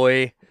back,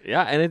 boy.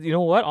 Yeah, and you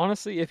know what?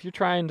 Honestly, if you're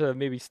trying to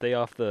maybe stay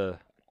off the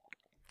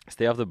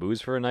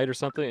booze for a night or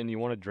something, and you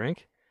want to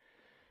drink,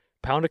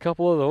 pound a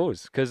couple of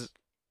those because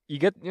you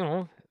get you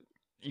can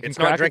It's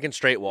crack not drinking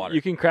straight water.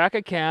 You can crack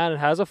a can. It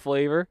has a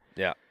flavor.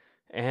 Yeah.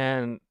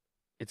 And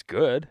it's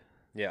good.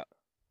 Yeah.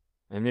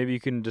 And maybe you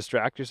can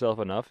distract yourself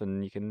enough,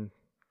 and you can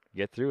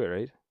get through it,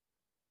 right?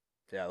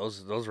 Yeah,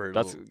 those were.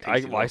 That's little I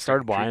tasty little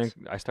started freaking buying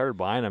treats. I started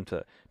buying them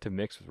to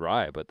mix with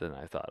rye, but then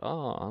I thought,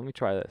 oh, let me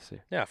try this.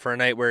 Yeah, for a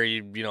night where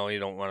you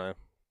don't want to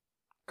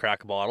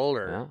crack a bottle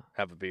or Yeah.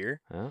 have a beer.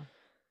 Yeah,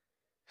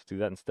 let's do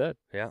that instead.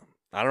 Yeah,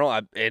 I don't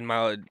know. In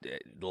my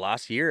the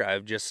last year,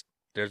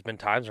 there's been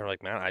times where I'm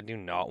like, man, I do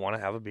not want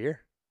to have a beer.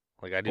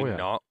 Like I do Oh, yeah.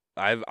 not.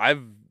 I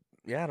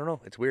don't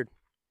know. It's weird.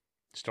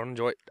 Just don't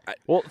enjoy it.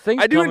 Well,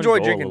 things I do come and enjoy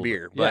go a drinking little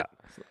beer, bit. but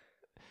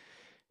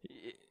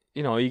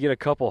you get a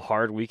couple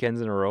hard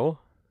weekends in a row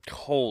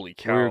holy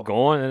cow, where you're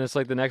going, and it's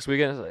like the next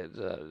weekend. It's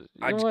like,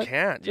 I you know just what?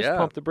 can't. Just Yeah,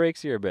 pump the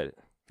brakes here a bit.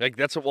 like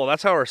that's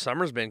how our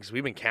summer's been because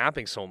we've been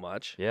camping so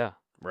much, Yeah.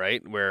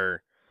 right?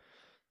 Where,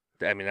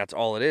 I mean, that's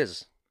all it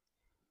is.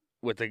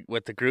 With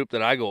the group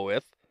that I go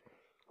with,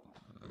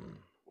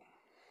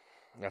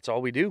 that's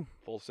all we do.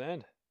 Full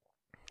send.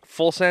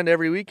 Full send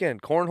every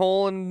weekend,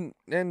 cornhole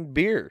and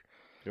beer.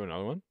 You want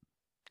another one?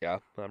 Yeah,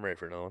 I'm ready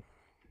for another one.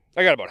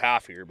 I got about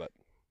half here, but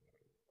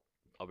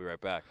I'll be right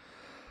back.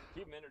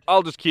 Keep them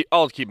entertained.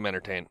 I'll keep them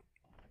entertained.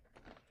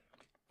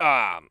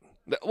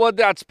 Well,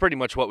 that's pretty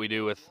much what we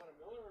do with.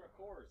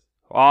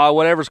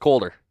 Whatever's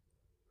colder.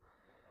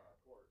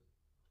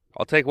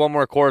 I'll take one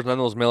more Coors, and then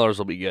those Millers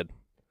will be good.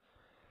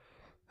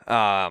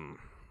 Oh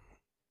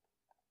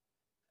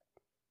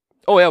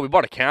yeah, we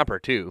bought a camper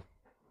too.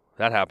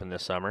 That happened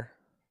this summer.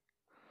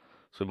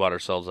 So we bought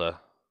ourselves a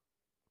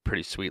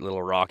pretty sweet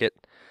little rocket.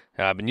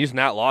 I've been using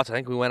that lots. I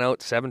think we went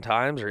out 7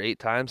 times or 8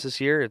 times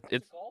this year.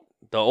 It's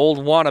the old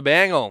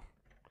Wannabango.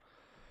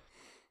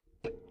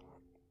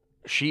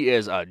 She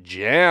is a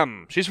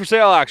gem. She's for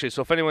sale, actually.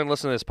 So if anyone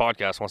listening to this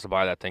podcast wants to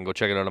buy that thing, go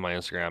check it out on my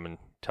Instagram and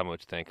tell me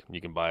what you think. You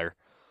can buy her.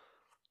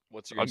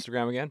 What's your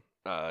Instagram again?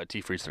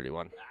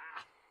 TFreeze31.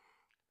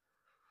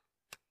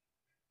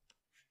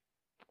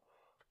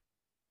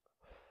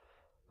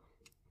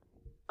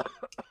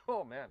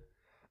 Oh, man.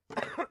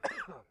 I'll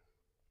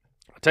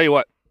tell you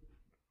what.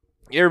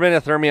 You ever been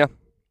to Thermia?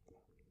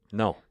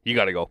 No. You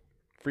got to go.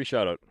 Free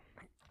shout out.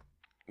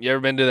 You ever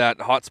been to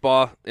that hot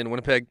spa in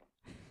Winnipeg?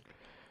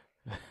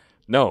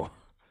 No.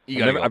 You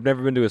got to go. I've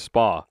never been to a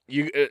spa.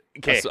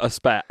 Okay. A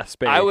spa.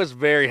 I was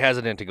very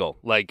hesitant to go.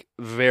 Like,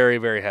 very,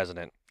 very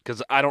hesitant.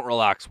 Because I don't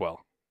relax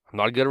well. I'm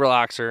not a good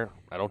relaxer.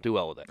 I don't do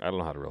well with it. I don't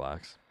know how to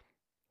relax.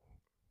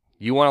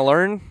 You want to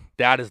learn?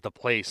 That is the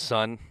place,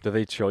 son. Do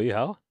they show you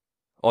how?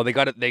 Oh, they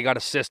got it. They got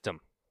a system.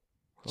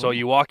 So Oh.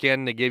 you walk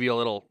in, they give you a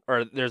little,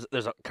 or there's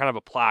a kind of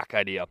a plaque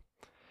idea,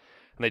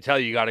 and they tell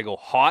you got to go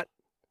hot,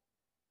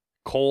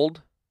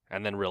 cold,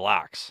 and then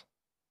relax.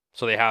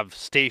 So they have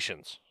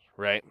stations,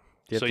 right? Do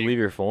you have So to leave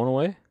your phone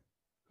away?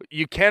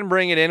 You can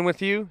bring it in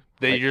with you.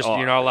 Like, You're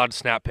not allowed to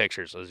snap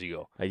pictures as you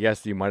go. I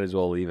guess you might as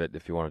well leave it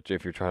if you want to,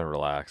 if you're trying to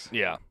relax.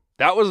 Yeah.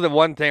 That was the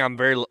one thing I'm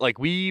very like.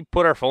 We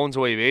put our phones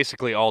away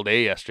basically all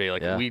day yesterday.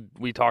 Like Yeah.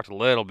 we talked a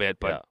little bit,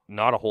 but Yeah.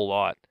 not a whole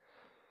lot.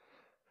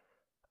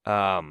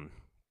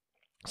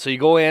 So you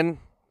go in.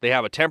 They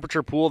have a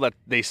temperature pool that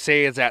they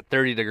say is at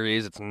 30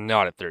 degrees. It's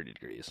not at 30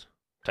 degrees.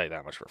 I'll tell you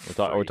that much for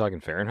free. Are we talking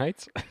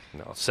Fahrenheit?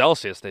 No,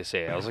 Celsius. They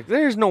say. I was like,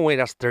 there's no way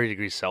that's 30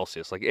 degrees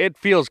Celsius. Like it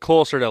feels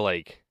closer to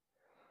like,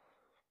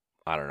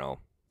 I don't know.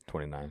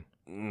 29.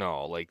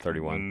 No, like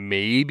 31.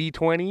 maybe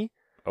 20.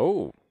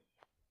 Oh,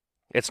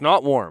 It's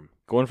not warm.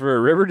 going for a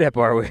river dip,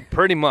 are we?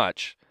 Pretty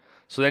much.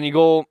 So then you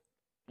go,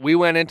 we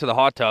went into the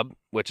hot tub,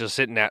 which is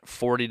sitting at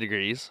 40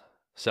 degrees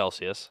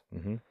Celsius.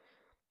 Mm-hmm.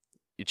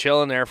 You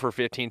chill in there for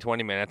 15,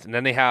 20 minutes, and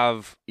then they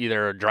have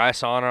either a dry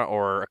sauna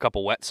or a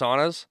couple wet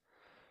saunas.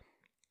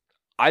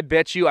 I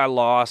bet you I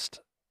lost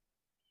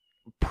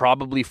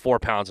probably 4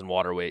 pounds in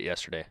water weight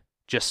yesterday,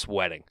 just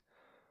sweating.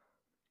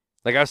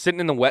 Like I was sitting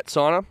in the wet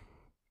sauna,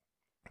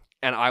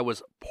 and I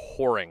was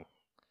pouring.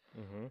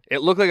 Mm-hmm.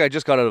 It looked like I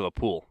just got out of a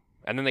pool.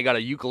 And then they got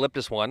a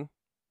eucalyptus one,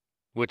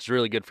 which is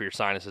really good for your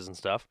sinuses and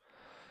stuff.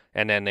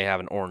 And then they have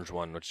an orange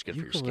one, which is good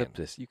for your skin.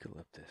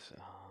 Eucalyptus.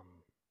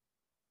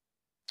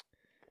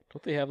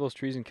 Don't they have those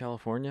trees in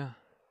California?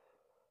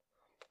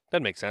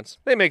 That makes sense.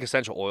 They make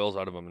essential oils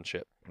out of them and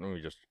shit. Let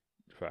me just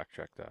fact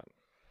check that.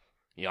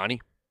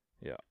 Yanni?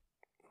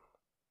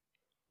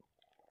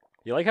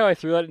 You like how I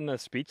threw that in the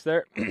speech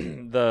there?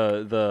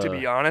 To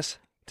be honest.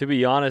 To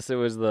be honest, it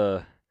was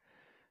the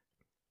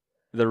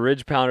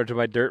ridge pounder to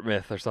my dirt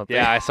myth or something.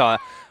 Yeah, I saw it.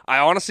 I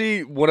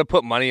honestly would have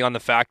put money on the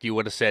fact you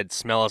would have said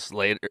smell us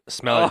later,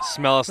 smell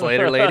us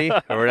later, lady,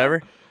 or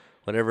whatever.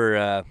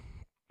 Whatever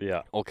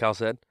Yeah. old Cal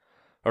said.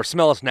 Or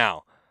smell us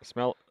now.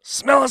 Smell.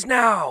 Smell us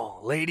now,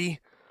 lady.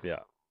 Yeah.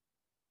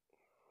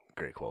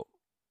 Great quote.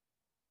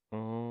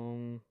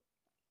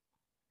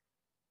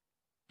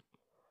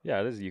 Yeah,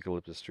 it is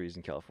eucalyptus trees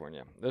in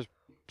California. They're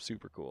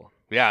super cool.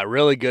 Yeah,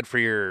 really good for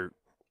your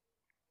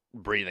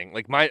breathing.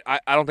 Like I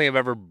don't think I've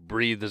ever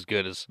breathed as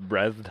good as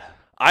Breathed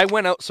I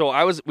went out. So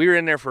we were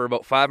in there for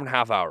about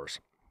 5.5 hours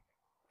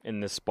in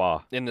this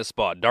spa. in this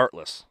spot,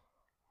 Dartless.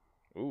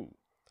 Ooh.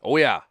 Oh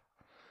yeah,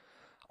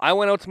 I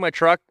went out to my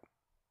truck.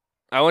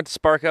 I went to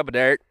spark up a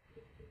dart.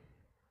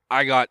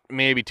 I got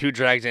maybe 2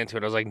 drags into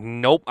it. I was like,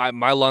 nope,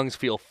 my lungs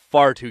feel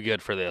far too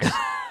good for this.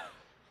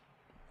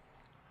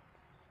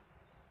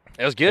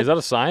 It was good. Is that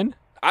a sign?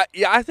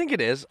 I think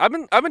it is. I've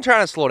been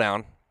trying to slow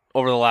down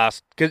over the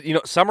last, because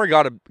summer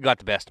got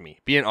the best of me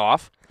being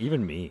off.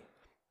 Even me.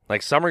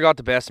 Like summer got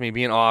the best of me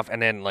being off,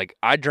 and then like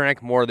I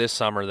drank more this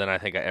summer than I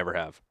think I ever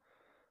have.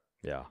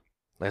 Yeah.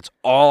 That's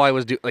all I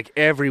was doing. Like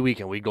every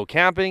weekend we'd go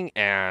camping,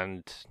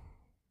 and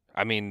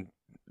I mean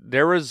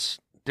there was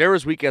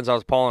weekends I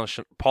was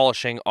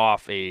polishing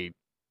off a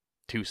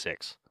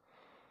 2.6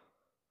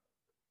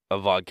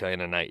 of vodka in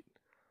a night.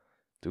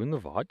 Doing the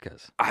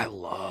vodkas. I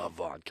love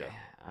vodka.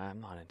 I'm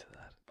not into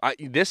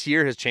that. This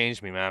year has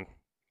changed me, man.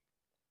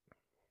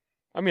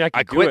 I mean, I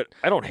I could do quit- it.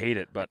 I don't hate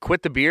it, but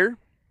Quit the beer.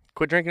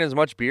 Quit drinking as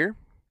much beer.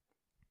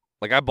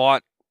 Like I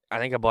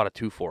think I bought a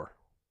 2.4 for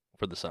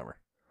the summer.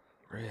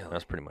 really,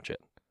 That's pretty much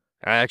it.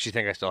 I actually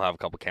think I still have a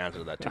couple cans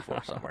of that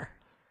 2.4 somewhere.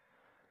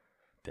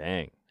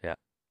 dang. Yeah.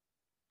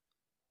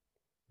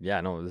 Yeah,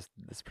 no, this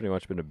pretty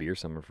much been a beer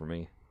summer for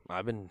me.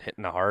 I've been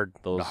hitting the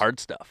hard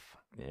stuff.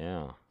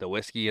 Yeah. The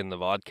whiskey and the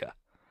vodka.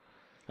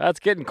 It's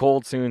getting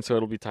cold soon, so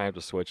it'll be time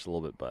to switch a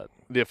little bit, but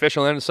The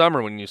official end of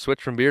summer when you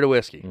switch from beer to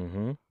whiskey.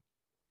 mm-hmm.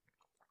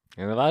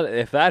 And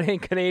if that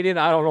ain't Canadian,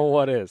 I don't know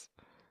what is.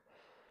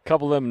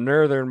 Couple of them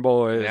northern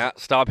boys. Yeah,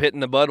 stop hitting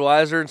the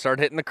Budweiser and start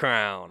hitting the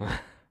Crown.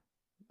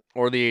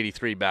 Or the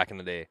 83 back in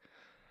the day.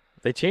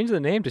 They changed the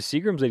name to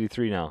Seagram's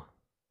 83 now.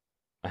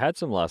 I had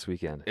some last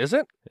weekend. Is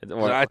it?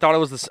 Or- I thought it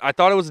was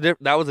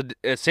that was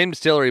a same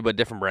distillery but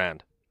different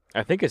brand.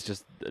 I think it's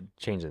just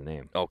changed the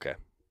name. Okay.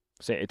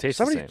 It tastes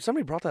the same.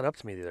 Somebody brought that up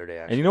to me the other day,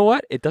 And actually. you know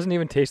what? It doesn't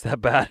even taste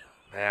that bad.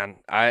 Man,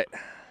 I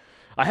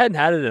hadn't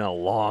had it in a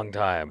long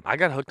time. I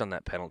got hooked on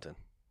that Pendleton.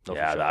 No,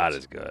 Yeah, for sure. that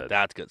is good.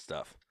 That's good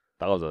stuff.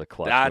 That was a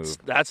clutch move.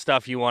 That's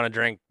stuff you want to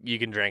drink. You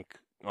can drink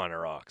on the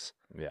rocks.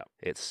 Yeah.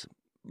 It's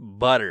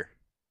butter.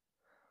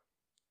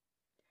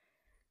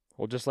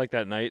 Well, just like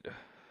that night,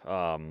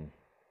 when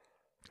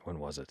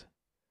was it?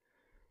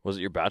 Was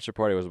it your bachelor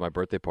party or was it my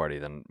birthday party?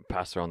 Then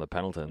passed around the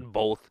Pendleton.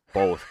 Both.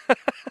 Both.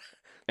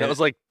 That was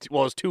like, it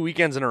was 2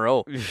 weekends in a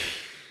row.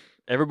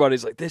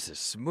 Everybody's like, this is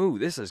smooth.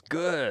 This is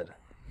good.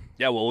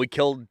 Yeah, well, we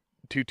killed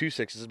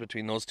 2.26s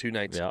between those 2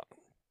 nights. Yeah.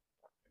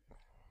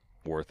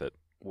 Worth it.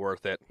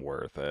 Worth it.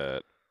 Worth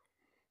it.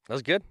 That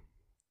was good.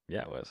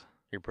 Yeah, it was.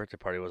 Your birthday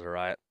party was a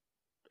riot.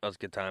 That was a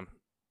good time.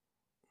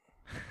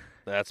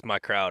 That's my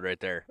crowd right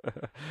there.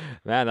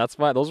 Man,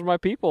 those are my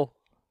people.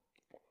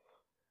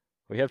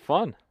 We had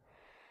fun.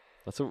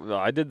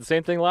 I did the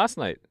same thing last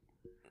night.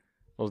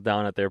 I was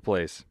down at their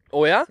place.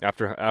 Oh, yeah?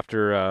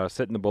 After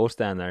sitting the bow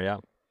stand there, yeah.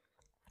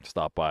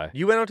 Stop by.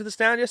 You went out to the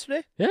stand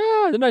yesterday? Yeah,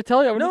 didn't I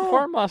tell you? I went to the No.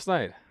 farm last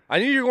night. I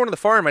knew you were going to the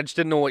farm. I just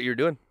didn't know what you were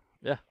doing.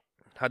 Yeah.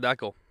 How'd that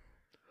go?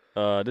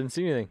 Didn't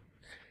see anything.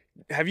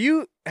 Have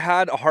you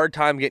had a hard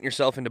time getting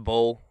yourself into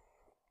bow,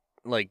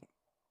 like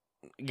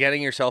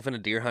getting yourself into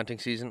deer hunting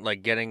season,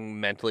 like getting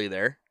mentally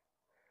there?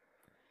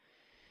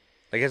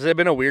 Like, has it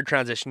been a weird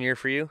transition year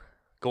for you?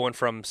 Going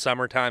from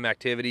summertime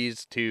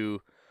activities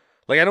to,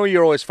 like, I know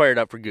you're always fired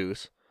up for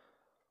goose,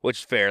 which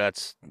is fair.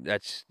 That's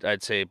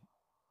I'd say,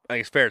 I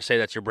think it's fair to say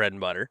that's your bread and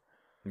butter.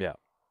 Yeah.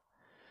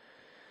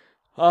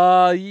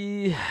 Yeah,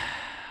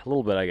 a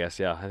little bit, I guess.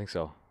 Yeah, I think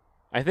so.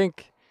 I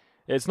think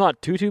it's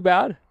not too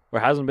bad, or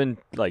hasn't been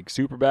like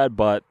super bad,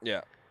 but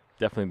Yeah,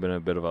 definitely been a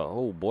bit of a,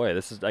 oh boy,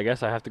 I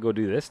guess I have to go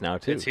do this now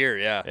too. it's here.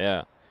 Yeah,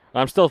 Yeah.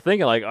 I'm still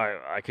thinking like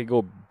I could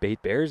go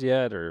bait bears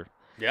yet, or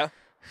yeah.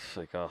 it's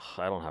like, oh,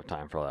 I don't have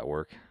time for all that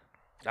work.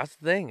 That's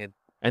the thing.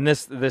 And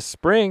this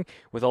spring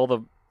with all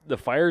the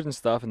fires and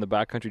stuff and the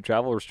backcountry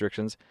travel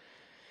restrictions,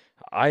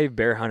 I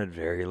bear hunted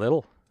very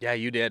little. Yeah,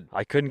 you did.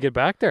 I couldn't get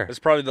back there. It's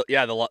probably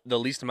the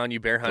least amount you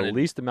bear The hunted.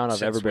 least amount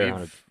I've ever since bear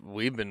hunted.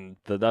 We've been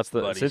Since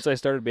buddies. I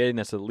started baiting,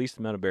 that's the least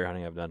amount of bear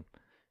hunting I've done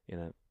in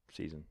a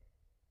season.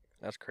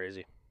 That's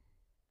crazy.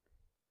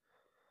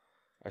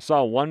 I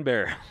saw one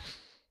bear,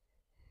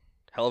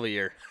 Hell of a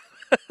year.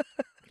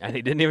 and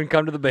he didn't even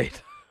come to the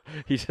bait.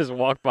 He just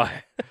walked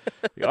by.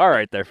 All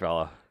right, there,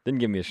 fella. Didn't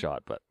give me a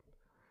shot, but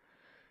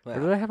or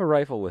did I have a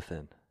rifle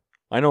within?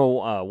 I know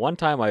one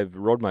time I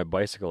rode my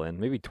bicycle in,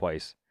 maybe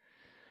twice,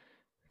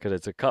 because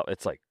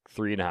it's like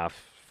 3.5,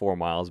 4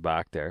 miles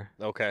back there.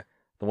 Okay.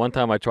 The one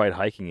time I tried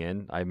hiking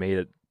in, I made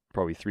it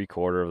probably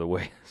 3/4 of the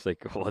way. It's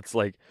like, well, it's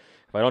like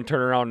if I don't turn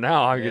around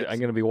now, I'm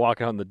gonna be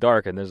walking out in the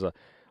dark, and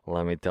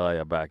let me tell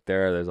you, back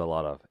there's a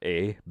lot of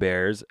A,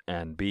 bears,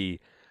 and B,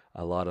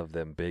 a lot of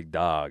them big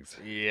dogs.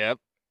 Yep.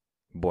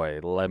 Boy,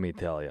 let me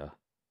tell you.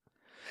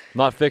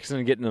 Not fixing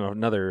and getting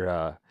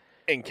another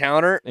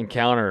Encounter.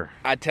 encounter.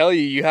 I tell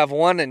you, you have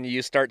one and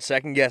you start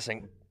second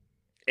guessing.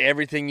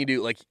 everything you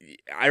do. Like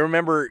I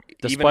remember,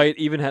 Despite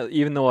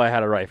even though I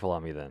had a rifle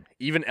on me then.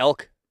 even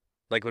elk.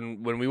 Like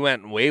when we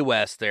went way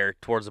west there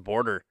towards the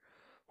border,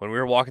 when we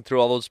were walking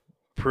through all those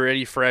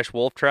pretty fresh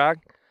wolf track,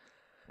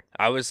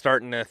 I was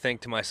starting to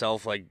think to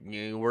myself like,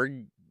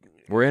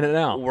 we're in it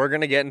now. We're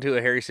gonna get into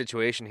a hairy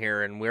situation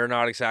here, and we're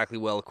not exactly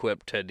well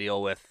equipped to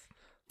deal with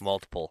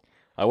multiple.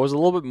 I was a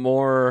little bit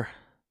more,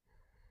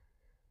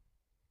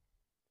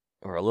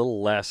 or a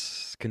little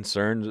less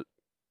concerned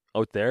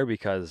out there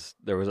because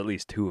there was at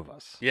least 2 of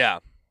us. Yeah.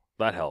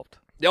 That helped.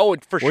 Oh,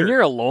 for sure. When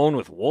you're alone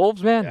with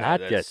wolves, man, Yeah,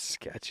 that gets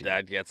sketchy.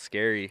 That gets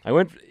scary. I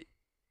went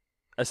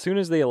as soon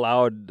as they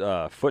allowed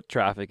foot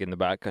traffic in the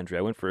backcountry.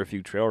 I went for a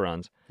few trail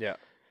runs. Yeah.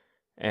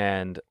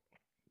 And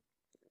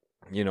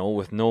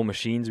with no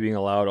machines being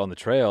allowed on the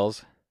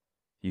trails,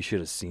 you should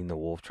have seen the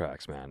wolf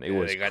tracks, man. It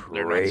was crazy.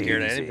 They're not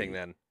scared of anything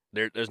then.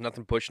 There's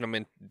nothing pushing them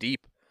in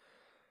deep.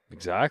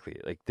 Exactly.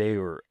 Like they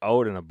were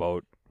out and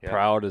about, Yeah.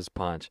 proud as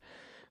punch.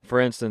 For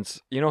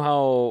instance, you know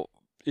how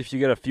if you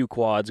get a few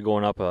quads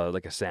going up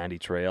like a sandy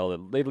trail,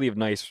 they leave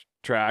nice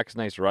tracks,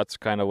 nice ruts,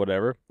 kind of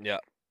whatever. Yeah.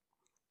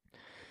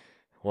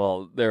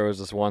 Well, there was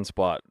this one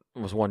spot,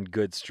 it was one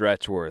good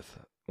stretch worth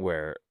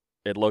where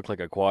it looked like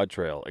a quad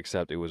trail,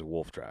 except it was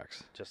wolf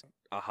tracks. Just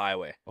a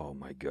highway. Oh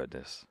my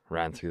goodness.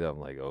 Ran through them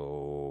like,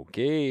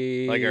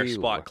 okay. Like our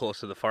spot close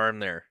to the farm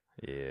there.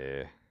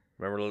 Yeah.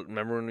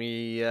 Remember when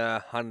we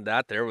hunted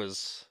that? There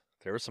was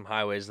some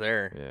highways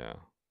there. Yeah.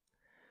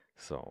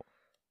 So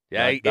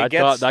Yeah,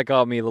 that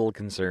got me a little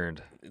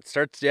concerned. It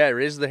starts. Yeah, it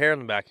raises the hair on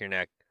the back of your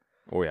neck.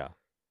 Oh yeah.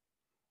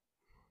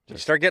 You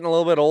start getting a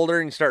little bit older,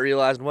 and you start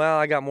realizing, well,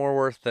 I got more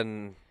worth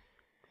than.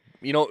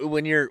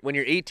 When you're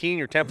 18,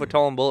 you're 10 foot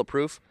tall and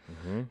bulletproof,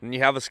 and you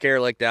have a scare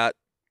like that,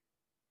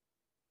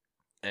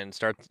 and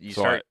you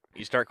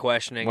start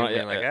questioning and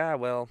being like,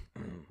 well.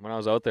 When I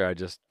was out there, I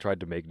just tried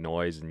to make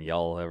noise and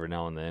yell every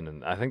now and then.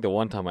 And I think the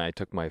one time I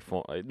took my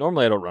phone,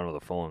 normally I don't run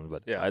with a phone,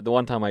 but the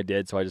one time I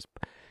did, so I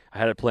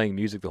had it playing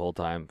music the whole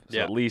time. So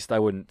at least I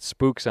wouldn't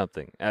spook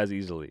something as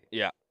easily.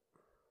 Yeah.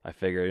 I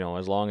figure,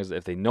 as long as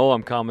if they know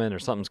I'm coming or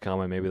something's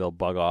coming, maybe they'll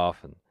bug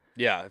off. And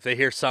yeah, if they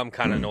hear some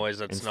kind of noise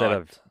that's instead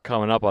of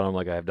coming up on them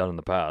like I've done in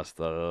the past.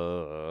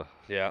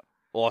 Yeah.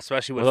 Well,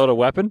 especially without a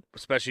weapon,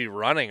 especially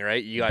running,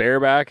 right? You got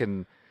bareback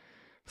and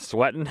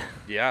sweating.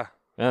 Yeah.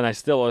 And I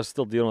was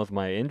still dealing with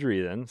my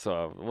injury then,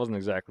 so it wasn't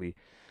exactly.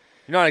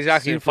 You're not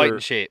exactly in fighting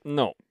shape.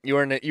 No, you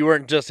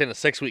weren't just in a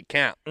 6-week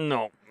camp.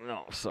 No.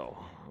 So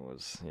it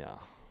was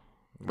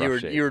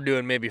You were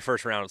doing maybe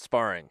first round of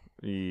sparring.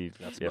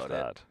 That's about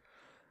that.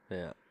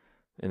 Yeah.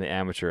 In the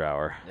amateur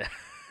hour.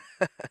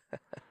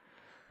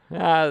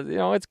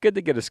 Yeah. It's good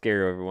to get a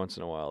scare every once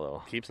in a while,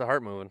 though. Keeps the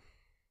heart moving.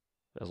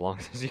 As long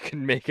as you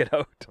can make it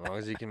out. As long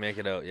as you can make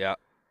it out, yeah.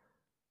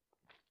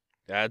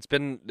 Yeah, it's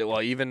been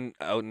even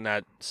out in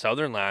that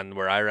southern land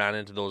where I ran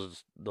into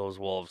those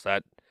wolves.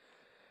 That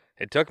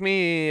it took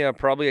me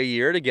probably a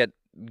year to get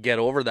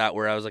over that.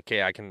 Where I was like,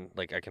 okay, I can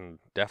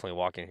definitely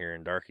walk in here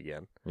in dark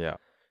again. Yeah.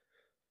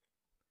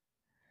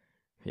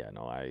 Yeah.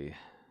 No,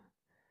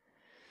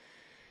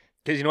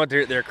 because you know what,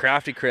 they're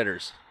crafty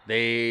critters.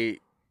 It's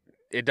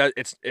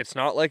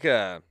not like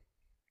a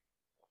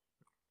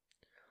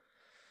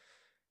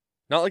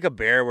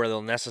bear where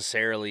they'll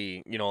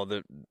necessarily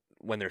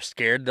when they're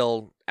scared,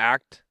 they'll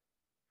act,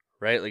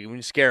 right? Like when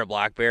you scare a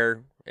black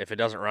bear, if it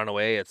doesn't run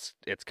away, it's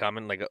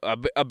coming. Like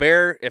a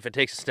bear, if it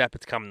takes a step,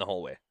 it's coming the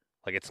whole way.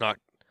 Like it's not.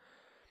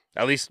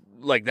 At least,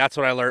 like that's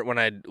what I learned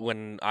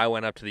when I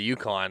went up to the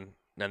Yukon,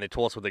 and they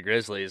told us with the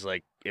grizzlies.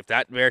 Like if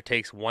that bear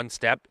takes one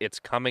step, it's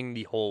coming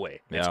the whole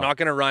way. Yeah. It's not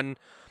going to run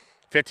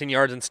 15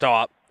 yards and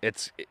stop.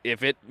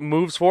 If it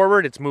moves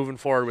forward, it's moving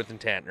forward with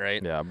intent,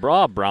 right? Yeah,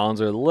 browns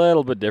are a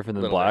little bit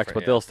different than blacks,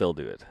 but they'll still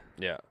do it.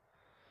 Yeah.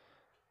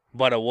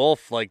 But a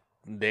wolf, like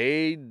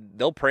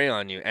they'll prey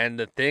on you, and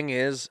the thing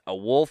is, a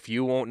wolf,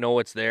 you won't know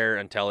it's there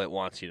until it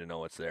wants you to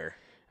know it's there.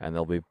 And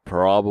there'll be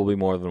probably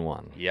more than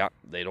one. Yeah,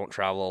 they don't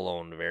travel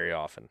alone very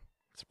often.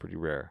 It's pretty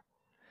rare.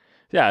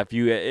 Yeah,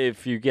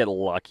 if you get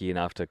lucky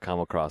enough to come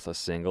across a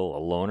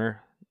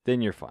loner,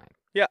 then you're fine.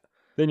 Yeah.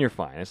 Then you're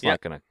fine. It's not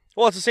gonna.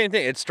 Well, it's the same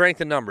thing. It's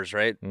strength in numbers,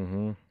 right?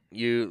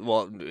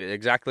 Mm-hmm.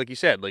 Exactly like you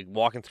said. Like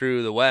walking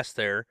through the West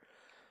there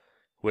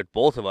with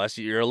both of us,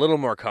 you're a little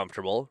more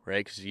comfortable,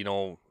 right? Because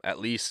at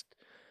least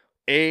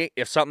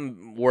if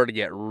something were to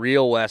get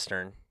real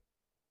Western,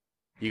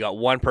 you got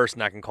one person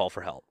that can call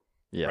for help.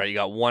 Yeah. Right. You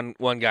got one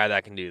guy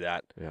that can do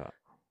that. Yeah.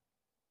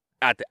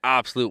 At the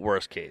absolute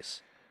worst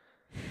case.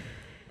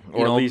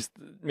 Or at least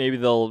maybe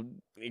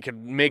you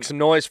could make some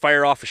noise,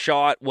 fire off a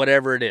shot,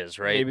 whatever it is,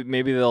 right?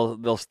 Maybe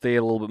they'll stay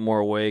a little bit more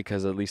away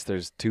because at least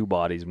there's two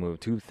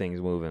things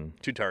moving.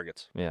 2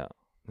 targets. Yeah,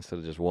 instead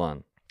of just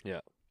one.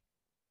 Yeah.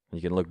 You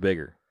can look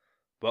bigger.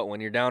 But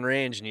when you're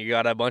downrange and you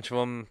got a bunch of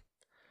them,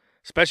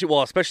 especially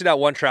that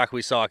one track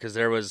we saw, because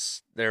there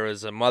was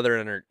a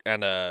mother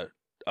and a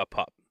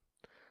pup.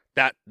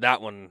 That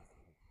one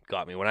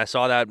got me. When I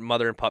saw that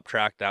mother and pup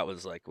track, that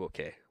was like,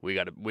 okay, we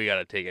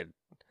gotta take it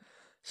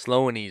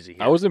slow and easy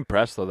here. I was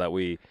impressed though that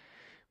we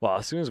Well,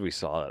 as soon as we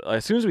saw it,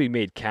 as soon as we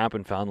made camp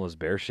and found those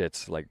bear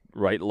shits, like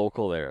right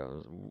local there,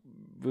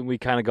 we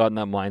kind of got in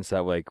that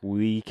mindset, like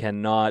we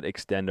cannot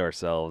extend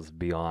ourselves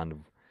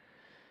beyond.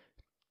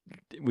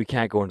 We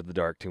can't go into the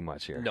dark too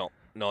much here.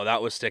 No,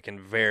 that was sticking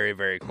very,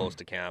 very close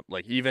to camp.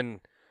 Like even,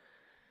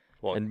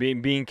 well, And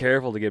being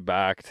careful to get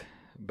back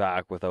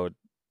without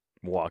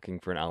walking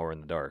for an hour in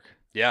the dark.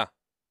 yeah,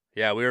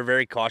 we were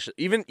very cautious.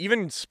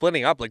 Even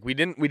splitting up, like we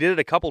did it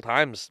a couple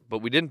times, but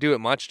we didn't do it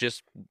much.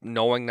 Just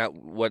knowing that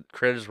what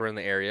critters were in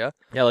the area.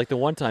 Yeah, like the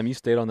one time you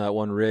stayed on that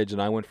one ridge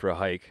and I went for a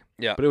hike.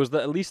 Yeah. But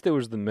at least it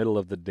was the middle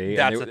of the day.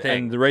 That's the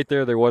thing. And right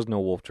there was no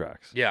wolf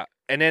tracks. Yeah,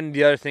 and then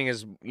the other thing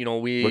is,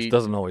 Which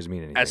doesn't always mean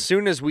anything. as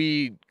soon as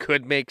we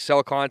could make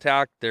cell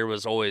contact, there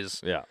was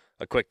always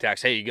a quick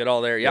text. Hey, you good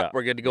all there? Yep, Yeah.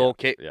 we're good to go.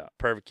 Okay, Yeah.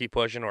 perfect. Keep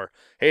pushing. Or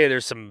hey,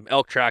 there's some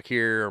elk track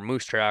here or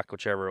moose track,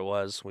 whichever it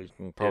was. We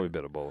Probably a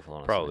bit of both,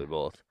 honestly. probably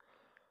both.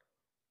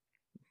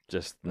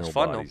 Just no It's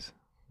fun, though. bodies.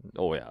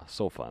 Oh, yeah.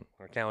 So fun.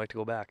 I can't wait to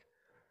go back.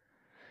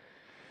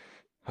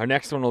 Our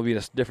next one will be in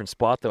a different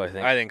spot, though, I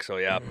think. I think so.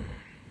 Yeah,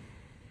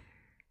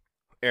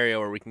 area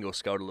where we can go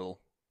scout a little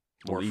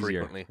A more little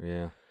easier. frequently,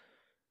 Yeah.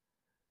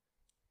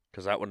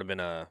 because that would have been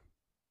a.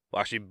 Well,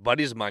 actually,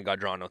 buddies of mine got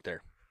drawn out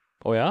there.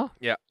 Oh, yeah?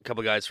 Yeah, a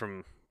couple guys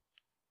from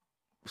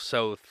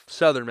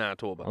southern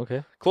Manitoba,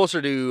 Okay.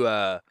 closer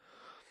to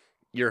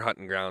your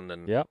hunting ground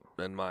than Yep.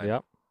 than mine.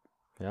 Yep.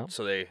 Yeah.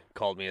 So they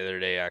called me the other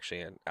day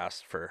actually and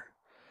asked for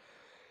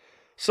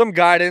some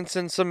guidance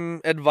and some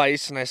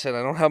advice, and I said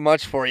I don't have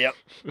much for you.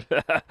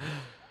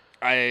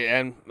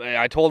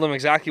 I told them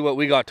exactly what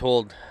we got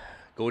told: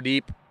 go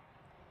deep,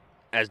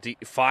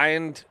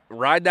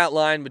 ride that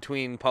line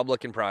between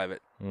public and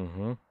private,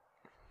 Mm-hmm.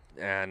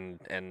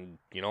 and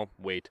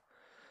wait.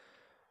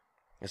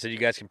 I said you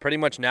guys can pretty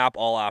much nap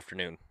all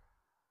afternoon.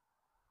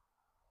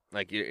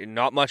 Like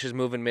not much is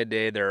moving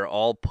midday. They're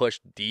all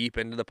pushed deep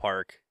into the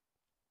park.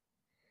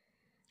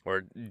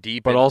 Or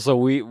deep. But also,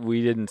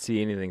 we didn't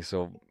see anything,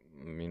 so,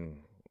 I mean,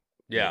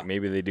 yeah,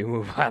 maybe they do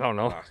move. I don't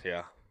know.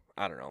 Yeah,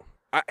 I don't know.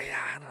 I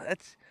don't know.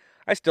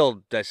 I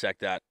still dissect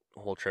that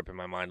whole trip in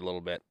my mind a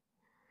little bit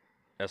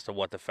as to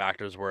what the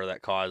factors were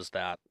that caused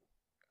that.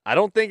 I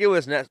don't think it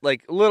was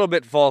like a little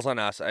bit falls on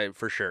us,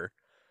 for sure.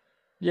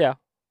 Yeah.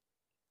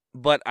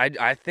 But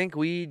I think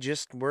we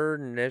just were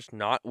just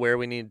not where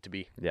we needed to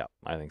be. Yeah,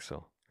 I think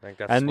so. I think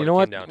that's And what you know it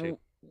what? came down to.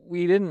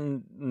 We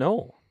didn't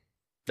know.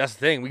 That's the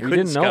thing. We couldn't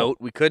didn't know. scout.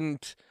 We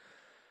couldn't.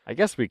 I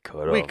guess we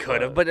could have. We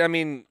could have, but I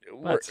mean,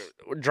 we're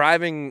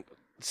driving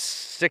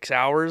 6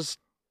 hours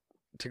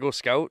to go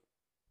scout,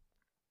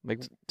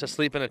 like, to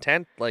sleep in a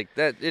tent like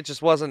that. It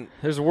just wasn't.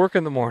 there's work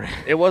in the morning.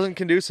 It wasn't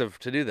conducive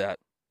to do that.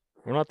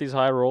 We're not these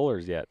high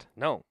rollers yet.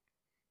 No,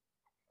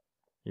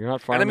 You're not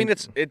and farming. I mean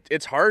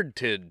it's hard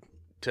to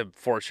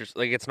force your,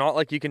 like, it's not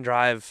like you can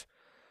drive,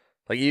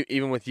 like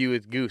even with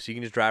Goose, you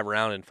can just drive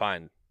around and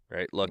find,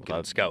 right, look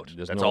and scout.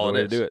 There's That's no all other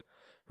it way is. to do it.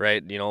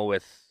 Right?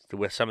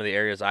 With some of the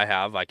areas I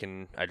have, I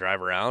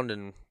drive around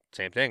and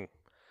same thing.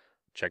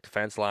 Check the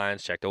fence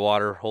lines, check the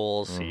water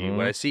holes, see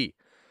what I see.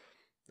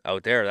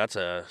 Out there, that's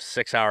a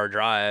 6-hour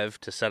drive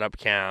to set up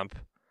camp,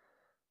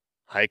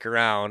 hike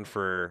around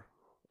for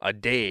a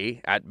day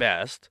at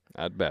best,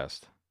 At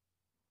best.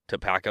 to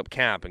pack up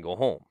camp and go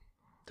home.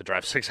 To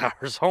drive 6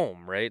 hours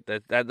home, right?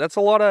 That's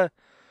a lot of.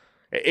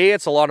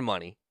 It's a lot of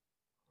money.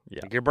 Yeah.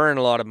 Like you're burning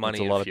a lot of money.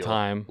 It's a and lot fuel, of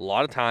time. a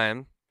lot of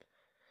time,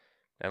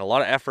 and a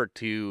lot of effort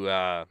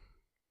to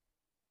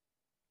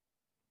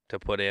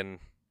put in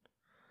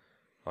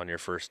on your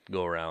first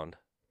go around.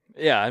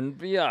 Yeah, and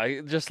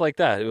just like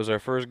that. It was our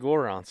first go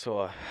around,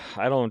 so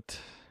I don't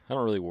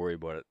really worry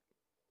about it.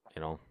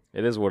 You know,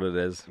 it is what it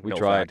is. We No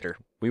tried. factor.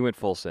 We went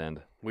full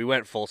send. We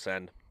went full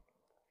send.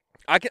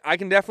 I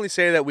can definitely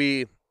say that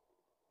we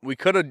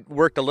could have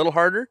worked a little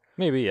harder,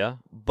 Maybe, yeah.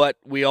 but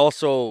we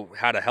also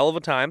had a hell of a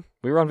time.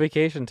 We were on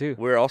vacation too.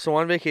 We were also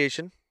on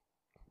vacation,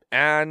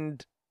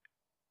 and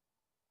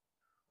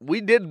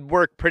we did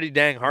work pretty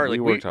dang hard. We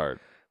Like worked hard.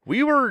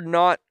 We were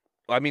not.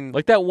 I mean,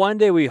 Like that one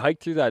day we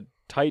hiked through that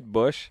tight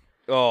bush.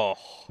 oh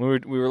We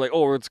were like,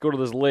 oh, let's go to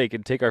this lake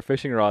and take our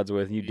fishing rods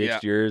with. And you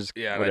ditched yours.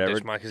 yeah, whatever. I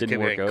ditched mine 'cause it Didn't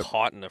kept work getting out.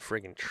 caught in a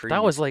friggin' tree.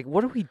 That was like,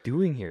 what are we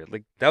doing here?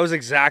 Like, that was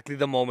exactly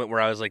the moment where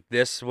I was like,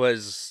 this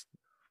was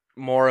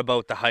more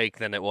about the hike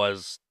than it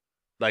was.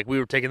 Like we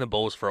were taking the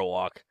bows for a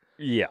walk.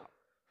 yeah.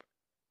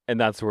 And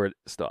that's where it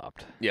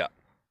stopped. Yeah.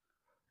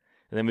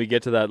 And then we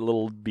get to that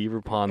little beaver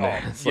pond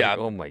there. Oh, It's yeah. like,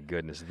 oh my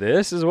goodness,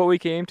 this is what we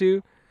came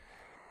to?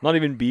 Not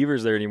even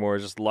beavers there anymore.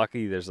 It's just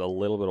lucky there's a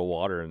little bit of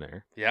water in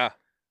there. Yeah,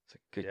 It's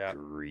like, good Yeah.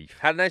 grief.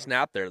 had a nice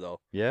nap there though.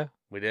 Yeah.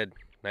 We did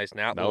nice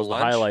nap. That was little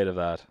the lunch. highlight of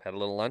that. Had a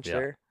little lunch Yeah.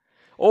 there.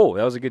 Oh,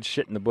 that was a good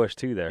shit in the bush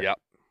too there. Yep.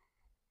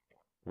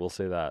 We'll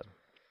say that.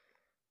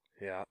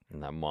 Yeah,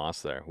 And that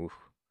moss there. Oof.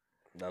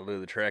 that'll do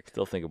the trick.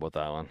 Still think about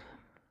that one.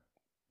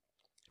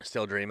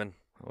 Still dreaming.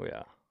 Oh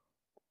yeah.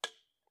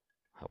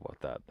 How about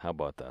that? How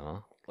about that, huh?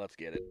 Let's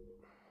get it.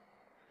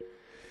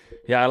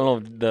 Yeah, I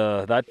don't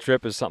know. That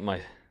trip is something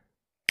I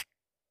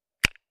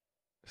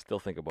still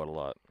think about a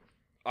lot.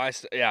 I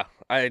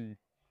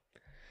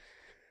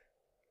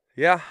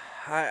Yeah,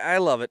 I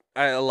love it.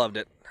 I loved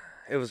it.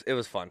 It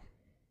was fun.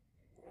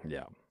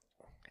 Yeah.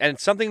 And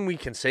it's something we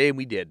can say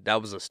we did.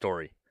 That was a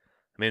story.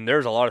 I mean,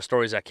 there's a lot of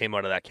stories that came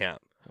out of that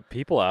camp.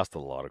 People asked a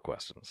lot of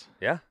questions.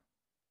 Yeah.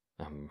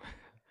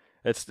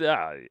 It's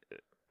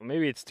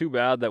maybe it's too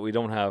bad that we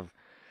don't have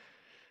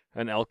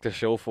an elk to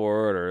show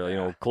for it,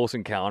 or close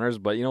encounters.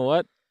 But you know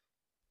what?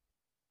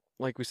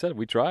 Like we said,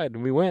 we tried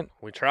and we went.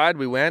 We tried.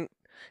 We went,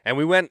 and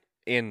we went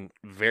in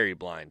very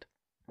blind.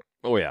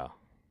 Oh yeah,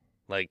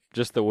 like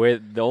just the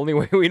only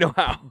way we know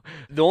how.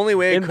 The only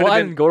way in it could have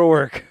blind, been go to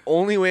work.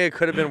 Only way it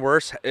could have been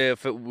worse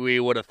if we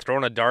would have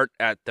thrown a dart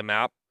at the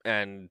map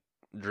and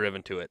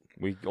driven to it.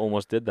 We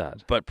almost did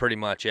that. But pretty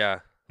much, yeah.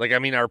 Like, I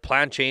mean, our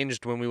plan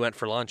changed when we went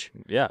for lunch.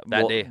 Yeah,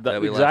 that day.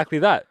 That we exactly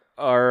left.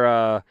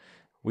 that.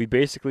 We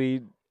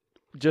basically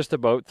just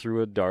about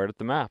threw a dart at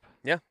the map.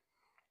 Yeah.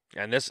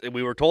 And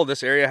we were told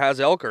this area has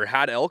elk or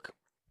had elk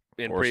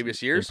in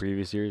previous years. In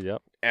previous years,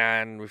 yep.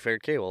 And we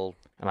figured, okay, well.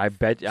 And I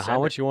bet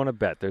how much you want to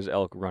bet there's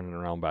elk running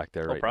around back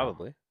there right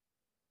probably. now.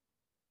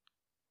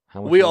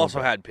 How much we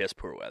also had piss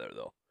poor weather,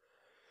 though.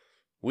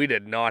 We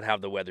did not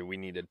have the weather we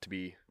needed to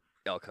be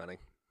elk hunting.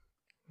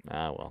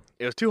 Ah, well.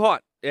 It was too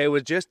hot. It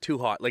was just too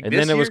hot. And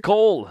then it was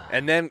cold.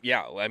 And then,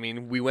 yeah, I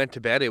mean, we went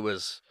to bed. It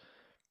was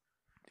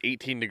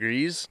 18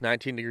 degrees,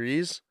 19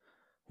 degrees.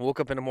 Woke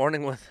up in the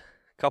morning with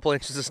a couple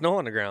inches of snow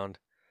on the ground.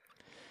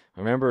 I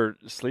remember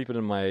sleeping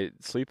in my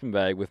sleeping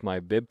bag with my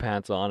bib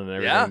pants on and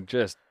everything,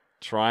 just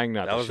trying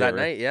not to shiver. That was that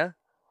night, yeah?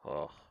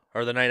 Oh.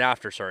 Or the night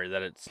after, sorry,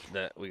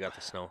 that we got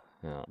the snow.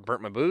 Yeah.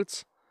 Burnt my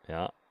boots.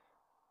 Yeah.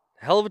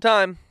 Hell of a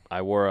time.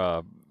 I wore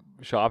a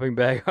shopping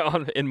bag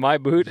on in my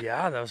boot.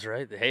 Yeah, that was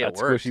right. Hey, that it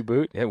worked. Squishy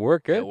boot. It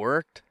worked good. It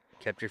worked.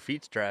 Kept your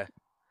feet dry.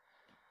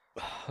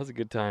 That was a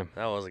good time.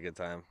 That was a good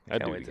time.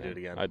 Can't wait to do it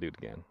again. I'd do it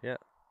again. Yeah.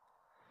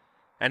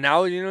 And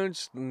now,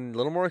 just a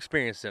little more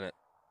experience in it.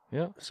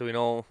 Yeah. So we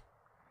know,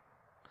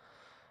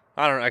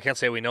 I don't know, I can't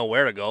say we know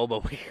where to go,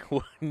 but we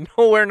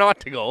know where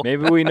not to go.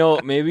 Maybe we know,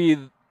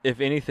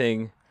 if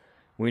anything,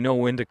 we know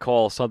when to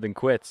call something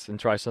quits and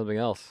try something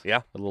else.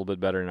 Yeah. A little bit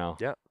better now.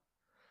 Yeah.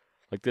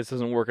 Like, this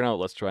isn't working out.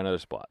 Let's try another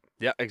spot.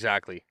 Yeah,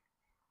 exactly.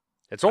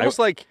 It's almost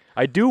like...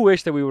 I do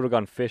wish that we would have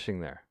gone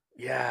fishing there.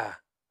 Yeah.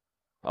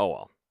 Oh,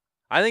 well.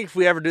 I think if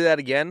we ever do that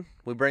again,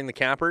 we bring the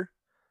camper,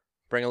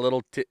 bring a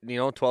little,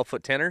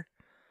 12-foot tenor,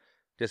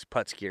 just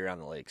putt ski around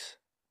the lakes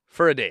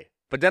for a day.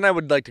 But then I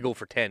would like to go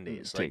for 10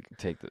 days. Take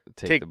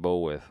the bow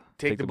with.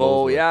 Take the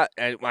bow, yeah.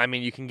 And, I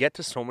mean, you can get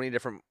to so many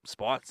different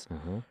spots,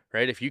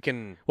 right? If you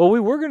can... Well, we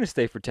were going to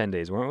stay for 10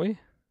 days, weren't we?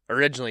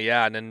 Originally,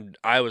 yeah. And then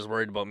I was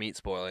worried about meat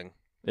spoiling.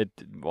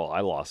 Well,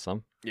 I lost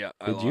some. Yeah.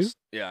 Did you?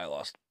 Yeah, I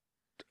lost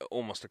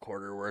almost a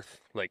quarter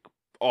worth. Like,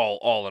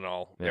 all in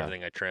all,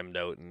 everything I trimmed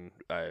out. And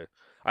I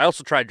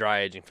also tried dry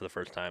aging for the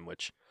first time,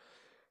 which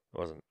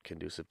wasn't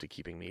conducive to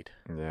keeping meat.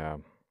 Yeah.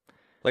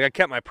 Like, I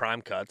kept my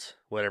prime cuts,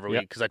 whatever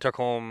week, because I took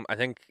home, I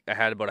think I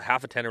had about a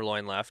half a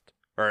tenderloin left,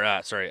 or,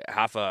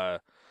 half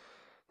a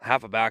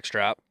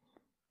backstrap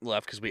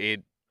left, because we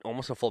ate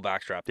almost a full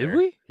backstrap there. Did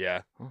we?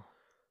 Yeah. Oh.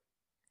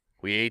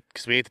 We ate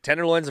the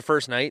tenderloins the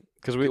first night.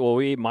 Because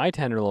we ate my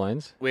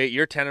tenderloins. We ate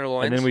your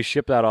tenderloins. And then we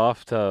shipped that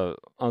off to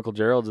Uncle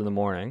Gerald's in the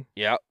morning.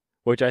 Yeah.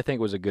 Which I think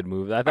was a good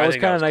move. That was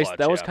kind of nice. Clutch,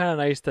 that was kind of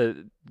nice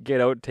to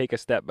get out, take a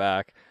step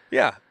back.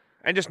 Yeah.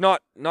 And just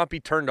not be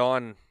turned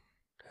on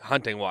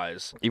hunting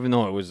wise. Even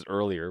though it was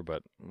earlier,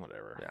 but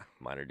whatever. Yeah,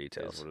 minor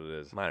details. That's what it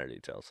is. Minor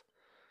details.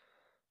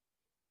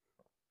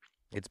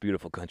 It's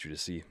beautiful country to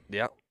see.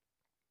 Yeah.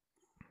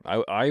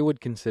 I would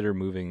consider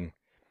moving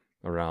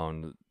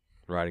around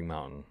Riding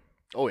Mountain.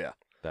 Oh yeah.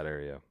 That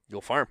area.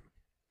 Go farm.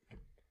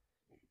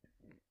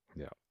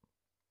 Yeah.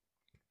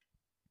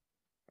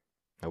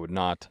 I would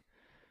not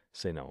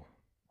say no.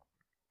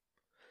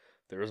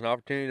 There was an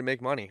opportunity to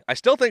make money. I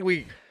still think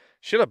we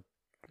should have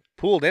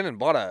pooled in and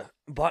bought.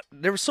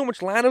 There was so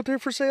much land out there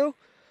for sale.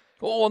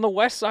 Oh, on the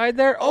west side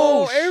there?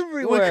 Oh,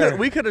 everywhere.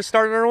 We could have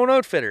started our own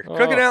outfitter.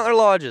 Crooked Antler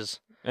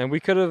Lodges. And we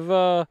could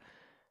have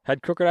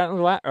had Crooked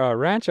Antler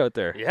Ranch out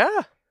there.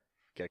 Yeah.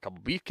 Get a couple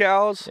beef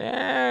cows.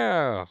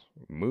 Yeah.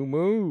 Moo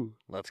moo.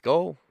 Let's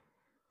go.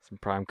 Some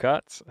prime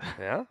cuts.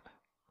 Yeah.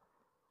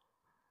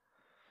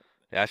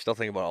 Yeah, I still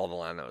think about all the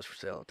land that was for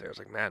sale out there. I was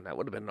like, man, that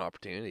would have been an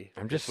opportunity.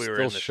 I'm just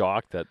still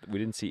shocked that we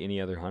didn't see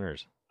any other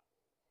hunters.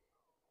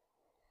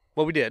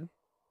 Well, we did.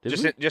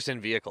 Did just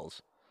in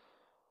vehicles.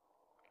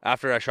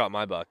 After I shot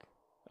my buck.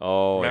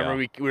 Oh, remember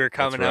we were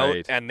coming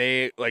out and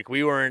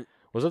we weren't.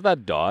 Was it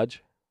that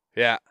Dodge?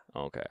 Yeah.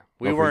 Okay.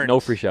 We weren't. No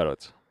free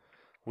shoutouts.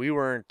 We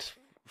weren't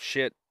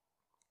shit.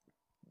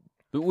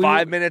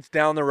 5 minutes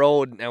down the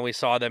road and we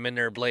saw them in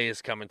their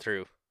blaze coming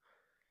through.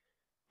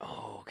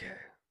 Oh, okay.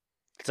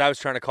 Because I was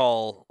trying to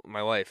call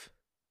my wife.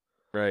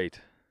 Right.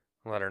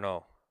 Let her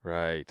know.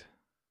 Right.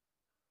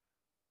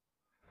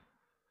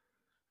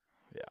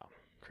 Yeah.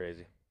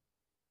 Crazy.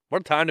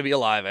 What a time to be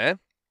alive, eh?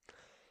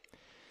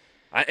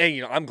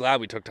 I'm glad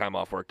we took time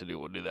off work to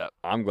do that.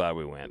 I'm glad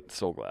we went.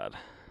 So glad.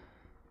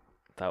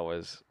 That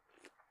was...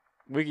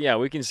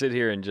 We can sit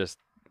here and just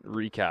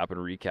recap.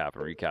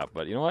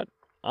 But you know what?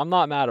 I'm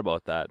not mad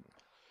about that.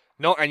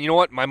 No, and you know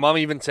what? My mom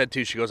even said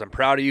too. She goes, "I'm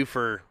proud of you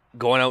for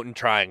going out and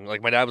trying."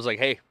 Like my dad was like,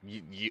 "Hey,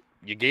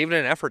 you gave it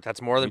an effort.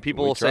 That's more than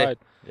people will say."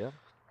 Yeah.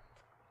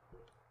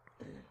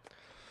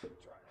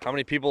 How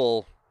many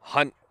people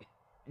hunt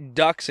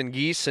ducks and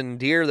geese and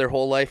deer their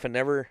whole life and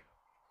never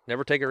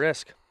take a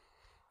risk?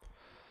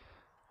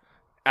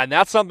 And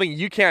that's something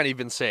you can't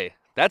even say.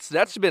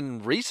 That's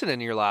been recent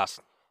in your last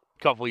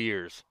couple of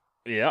years.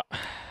 Yeah.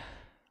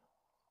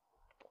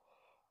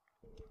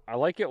 I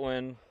like it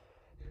when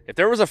If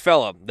there was a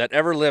fella that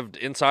ever lived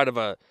inside of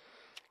a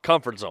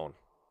comfort zone,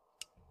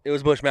 it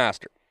was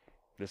Bushmaster.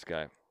 this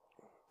guy.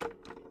 That's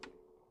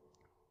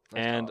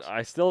And awesome.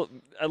 I still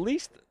at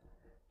least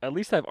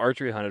I've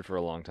archery hunted for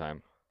a long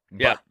time.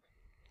 Yeah.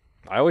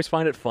 But I always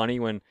find it funny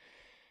when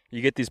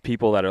you get these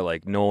people that are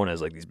like known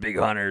as like these big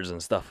hunters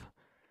and stuff.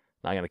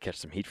 I'm gonna catch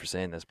some heat for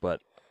saying this,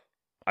 but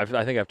I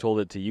think I've told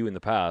it to you in the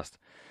past.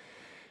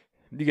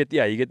 You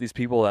get these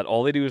people that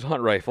all they do is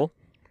hunt rifle,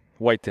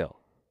 whitetail.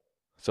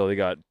 So they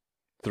got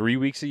 3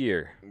 weeks a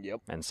year,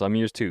 Yep. and some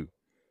years 2.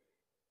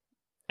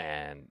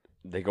 And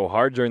they go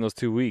hard during those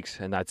 2 weeks,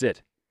 and that's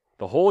it.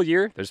 The whole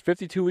year, there's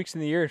 52 weeks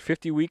in the year, and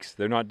 50 weeks,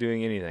 they're not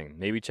doing anything,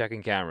 maybe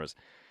checking cameras.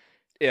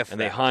 If And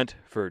they that. hunt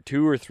for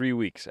 2 or 3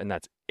 weeks, and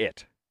that's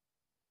it.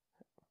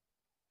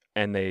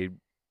 And they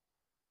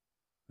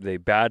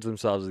badge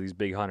themselves as these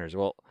big hunters.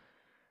 Well,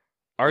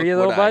 are Look you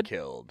though, what I bud?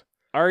 killed.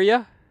 Are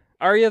you?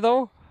 Are you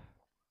though?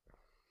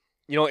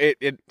 You know,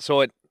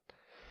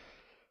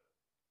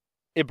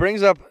 it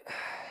brings up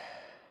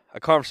a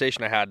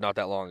conversation I had not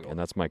that long ago. And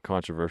that's my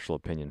controversial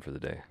opinion for the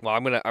day. Well,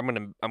 I'm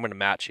gonna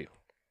match you.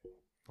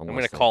 I'm gonna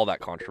Almost call that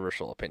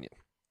controversial opinion.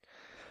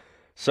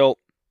 So,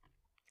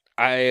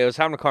 I was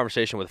having a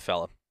conversation with a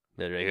fella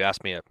the other day who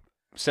asked me a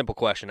simple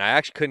question. I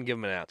actually couldn't give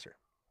him an answer.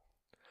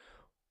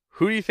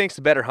 Who do you think's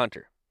the better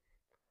hunter?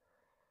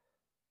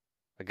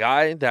 A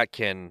guy that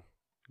can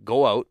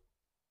go out,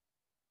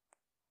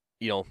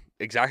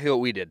 exactly what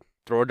we did,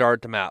 throw a dart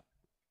at the map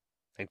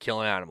and kill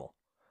an animal,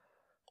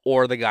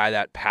 or the guy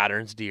that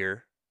patterns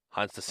deer,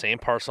 hunts the same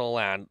parcel of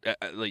land.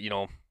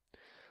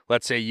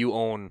 Let's say you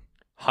own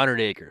 100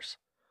 acres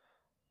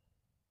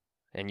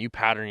and you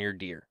pattern your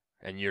deer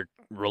and you're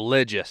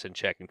religious and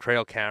checking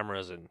trail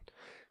cameras and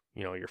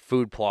your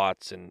food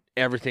plots and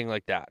everything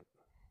like that.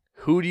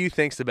 Who do you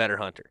think's the better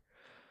hunter?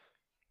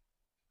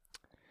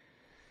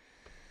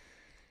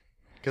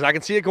 Because I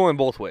can see it going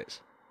both ways.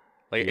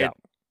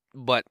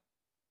 But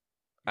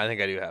I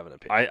think I do have an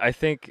opinion. I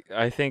think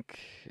oh,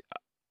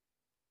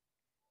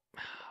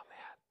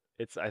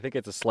 man. I think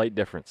it's a slight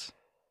difference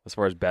as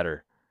far as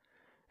better.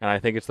 And I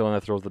think it's the one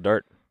that throws the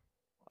dart.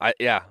 I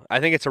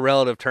think it's a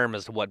relative term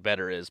as to what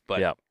better is, but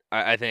Yeah.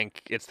 I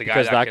think it's the guy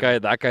Because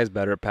that that guy's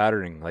better at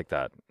patterning like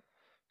that.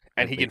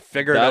 and he can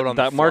figure it out on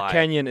the fly. Mark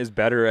Kenyon is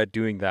better at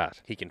doing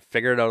that. He can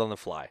figure it out on the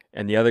fly.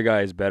 And the other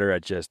guy is better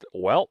at just,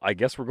 well, I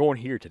guess we're going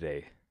here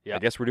today. Yeah. I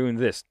guess we're doing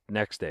this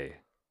next day.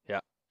 Yeah.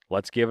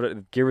 Let's give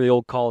her the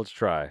old college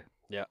try.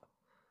 Yeah.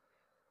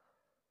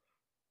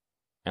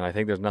 And I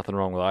think there's nothing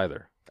wrong with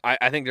either.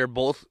 I think they're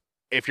both,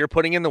 if you're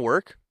putting in the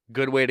work,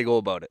 good way to go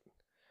about it.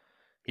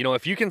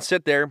 If you can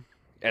sit there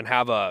and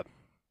have a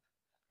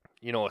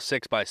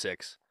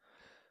 6x6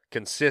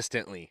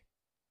 consistently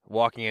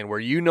walking in where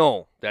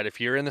that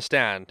if you're in the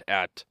stand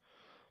at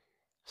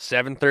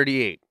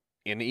 7:38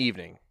 in the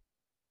evening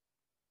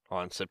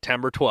on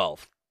September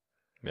 12th,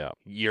 Yeah.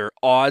 your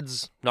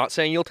odds, not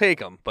saying you'll take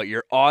them, but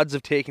your odds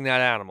of taking that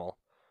animal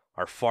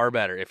are far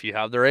better if you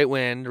have the right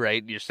wind,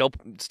 right? You're still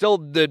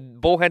the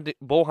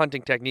bow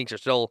hunting techniques are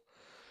still,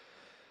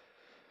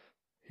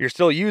 you're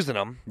still using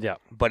them. Yeah.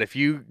 But if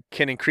you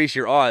can increase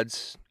your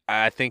odds,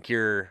 I think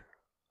you're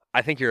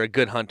a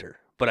good hunter,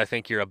 but I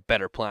think you're a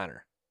better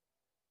planner.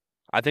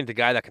 I think the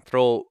guy that can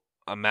throw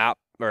a map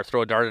or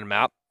throw a dart at a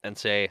map and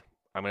say,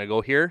 I'm going to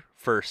go here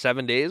for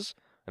 7 days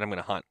and I'm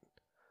going to hunt.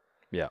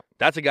 Yeah.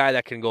 That's a guy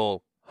that can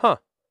go,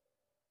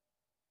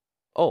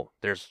 oh,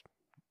 there's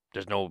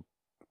no,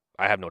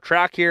 I have no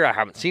track here. I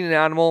haven't seen an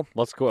animal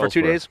Let's go for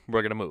elsewhere. 2 days.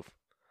 We're going to move.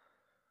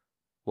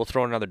 We'll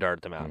throw another dart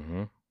at the map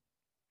Mm-hmm.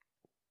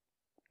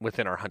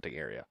 within our hunting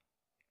area.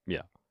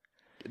 Yeah.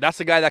 That's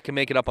the guy that can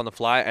make it up on the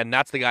fly, and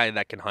that's the guy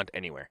that can hunt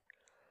anywhere.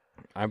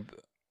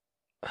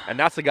 And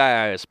that's the guy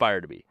I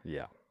aspire to be.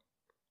 Yeah.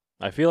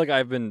 I feel like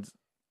I've been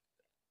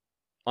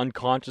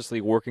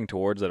unconsciously working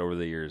towards that over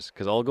the years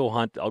because I'll go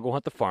hunt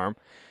the farm.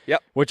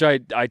 Yep. Which I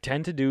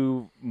tend to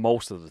do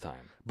most of the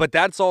time. But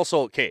that's also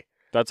okay.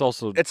 That's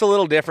also It's a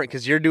little different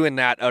because you're doing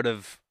that out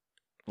of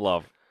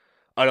love.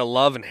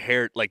 love and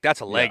heritage. Like that's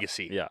a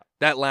legacy. Yeah.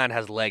 That land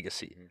has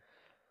legacy.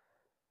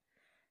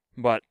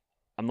 But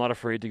I'm not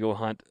afraid to go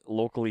hunt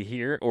locally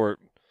here or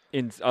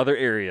in other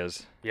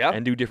areas Yeah.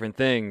 and do different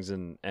things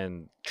and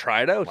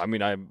Try it out. I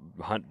mean I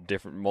hunt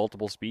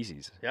multiple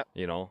species. Yep.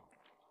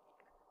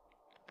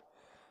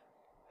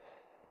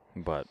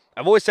 But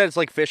I've always said it's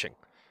like fishing.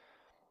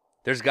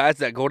 There's guys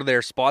that go to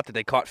their spot that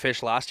they caught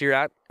fish last year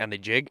at, and they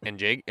jig and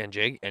jig and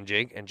jig and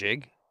jig and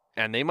jig,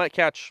 and they might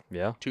catch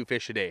yeah, 2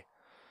 fish a day.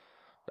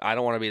 I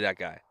don't want to be that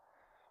guy.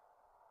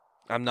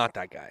 I'm not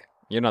that guy.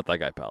 you're not that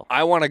guy, pal.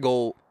 I want to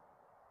go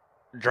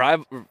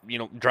drive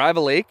a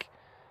lake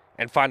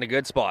and find the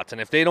good spots.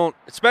 And if they don't,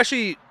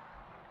 especially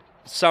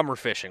summer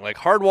fishing, like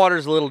hard water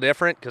is a little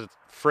different because it's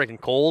freaking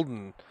cold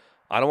and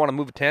I don't want to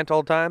move a tent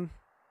all the time.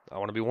 I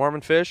want to be warm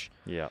and fish.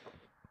 Yeah.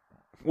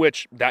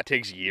 Which that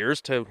takes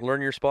years to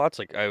learn your spots.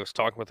 Like I was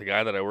talking with the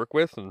guy that I work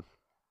with, and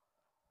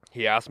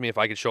he asked me if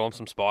I could show him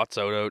some spots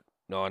out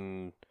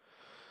on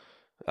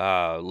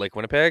Lake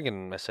Winnipeg,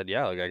 and I said,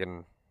 yeah, like I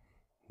can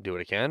do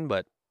what I can,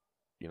 but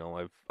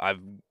I've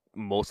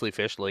mostly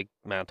fished Lake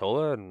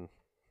Manitoba, and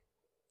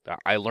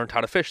I learned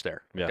how to fish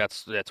there. Yeah.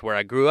 That's where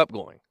I grew up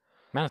going.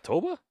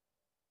 Manitoba?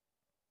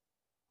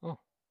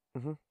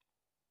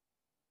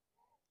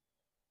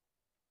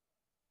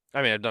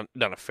 I mean, I've done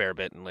a fair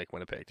bit in Lake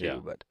Winnipeg too, Yeah.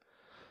 but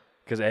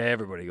Because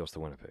everybody goes to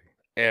Winnipeg.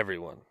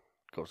 everyone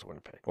goes to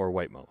Winnipeg. Or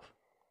Whitemouth.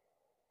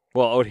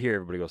 Well, out here,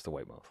 everybody goes to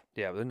Whitemouth.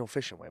 Yeah, but there's no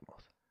fish in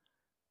Weymouth.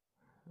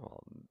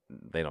 Well,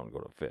 they don't go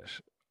to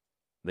fish.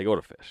 They go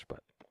to fish,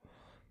 but,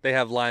 They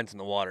have lines in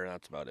the water, and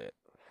that's about it.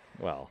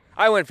 well,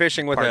 I went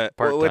fishing with a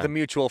part-time.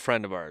 mutual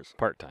friend of ours.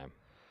 part-time.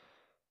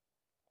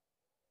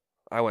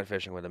 I went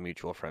fishing with a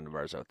mutual friend of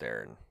ours out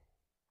there,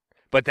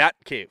 but that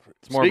cave.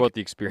 It's more about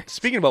the experience.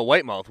 Speaking about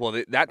Whitemouth,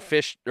 well, that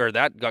fish or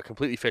that got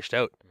completely fished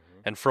out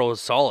and froze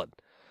solid.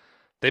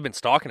 They've been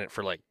stocking it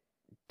for like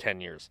 10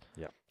 years.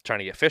 Yeah. Trying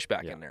to get fish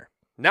back Yeah. in there.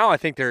 Now I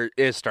think there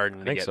is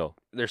starting I to think get so.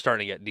 they're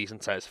starting to get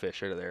decent sized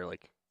fish out of there.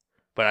 Like,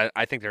 but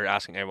I think they're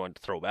asking everyone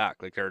to throw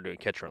back. Like they're doing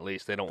catch and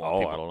release. They don't want Oh,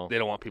 people. I don't know. They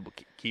don't want people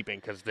keeping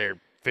because their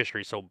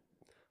fishery's so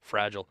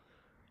fragile.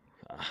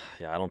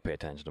 Yeah, I don't pay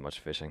attention to much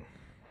fishing.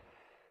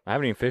 I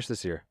haven't even fished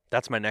this year.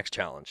 That's my next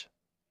challenge.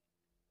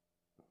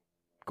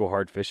 Go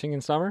hard fishing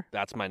in summer?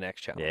 That's my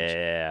next challenge.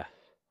 Yeah.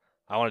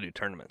 I want to do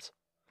tournaments.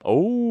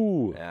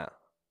 Oh, Yeah.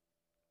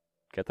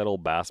 get that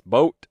old bass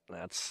boat.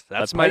 That's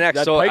That my pike- next.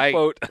 that So pike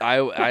boat.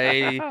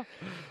 I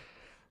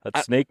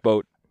That snake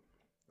boat.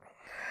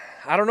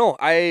 I don't know.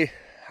 I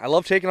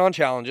love taking on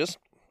challenges.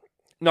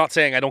 Not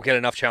saying I don't get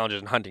enough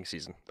challenges in hunting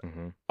season.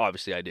 Mm-hmm.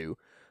 Obviously, I do.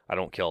 I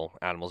don't kill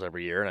animals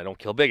every year, and I don't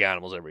kill big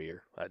animals every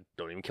year. I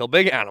don't even kill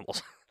big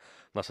animals,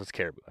 unless it's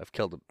caribou. I've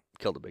killed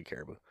a big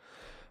caribou,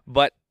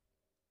 but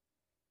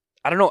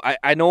I don't know.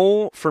 I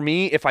know for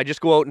me, if I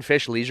just go out and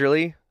fish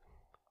leisurely,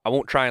 I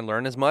won't try and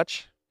learn as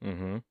much.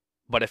 Mm-hmm.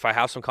 But if I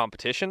have some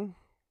competition,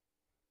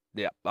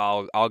 yeah,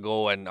 I'll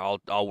go and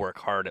I'll work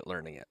hard at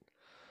learning it.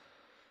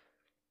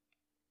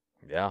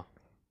 Yeah,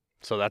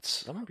 So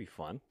that's that might be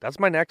fun.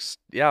 my next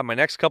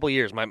couple of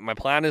years. My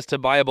plan is to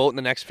buy a boat in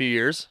the next few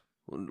years.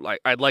 Like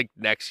I'd like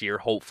next year,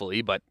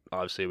 hopefully, but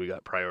obviously we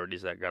got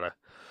priorities that gotta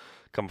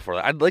come before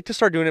that. I'd like to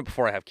start doing it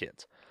before I have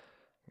kids.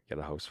 Get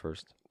a house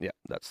first. Yeah,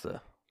 that's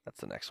the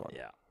next one.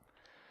 Yeah.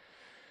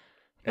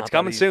 It's Not that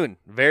coming easy. soon.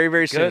 Very,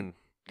 very soon.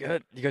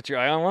 Good. You got your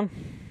eye on one?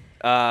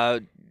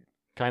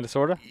 Kind of,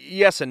 sort of?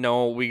 Yes and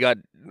no. We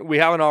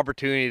have an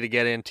opportunity to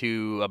get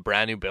into a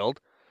brand new build,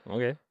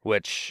 Okay.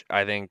 which which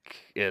I think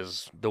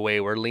is the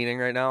way we're leaning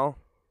right now.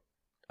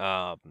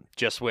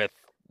 Just with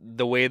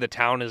the way the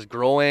town is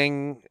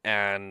growing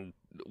and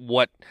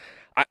what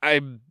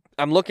I'm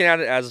looking at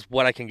it as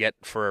what I can get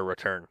for a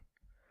return.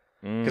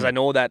 Because I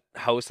know that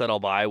house that I'll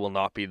buy will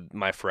not be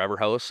my forever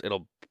house.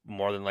 It'll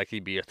more than likely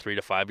be a 3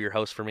 to 5 year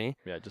house for me.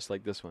 Yeah, just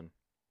like this one.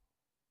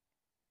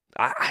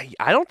 I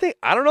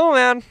don't know,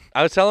 man.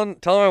 I was telling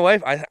my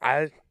wife,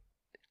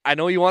 I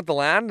know you want the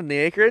land and the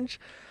acreage.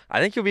 I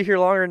think you'll be here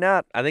longer than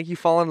that. I think you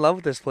fall in love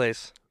with this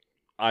place.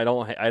 I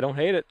don't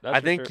hate it. That's I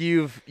for think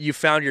sure. you've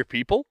found your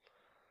people.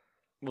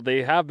 Well,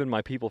 they have been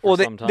my people for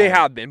some time. They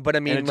have been, but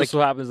I mean, And it like just so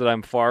happens that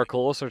I'm far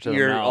closer to them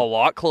you're now. a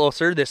lot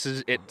closer.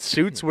 It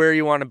suits where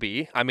you want to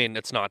be. I mean,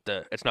 it's not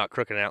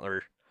Crooked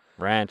Antler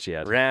Ranch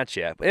yet. Ranch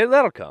yet, but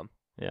that'll come.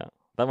 Yeah,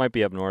 that might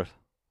be up north.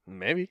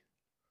 Maybe.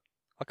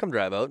 I'll come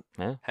drive out,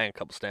 Yeah. hang a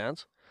couple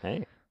stands,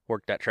 Hey,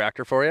 work that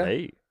tractor for you,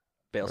 hey,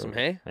 bale some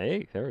hay,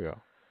 hey. There we go.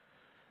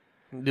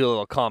 do a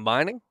little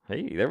combining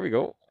Hey, there we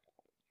go.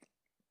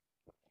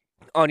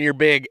 on your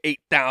big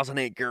 8,000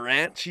 acre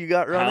ranch you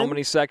got running. How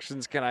many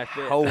sections can I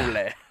fit?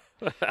 Holy.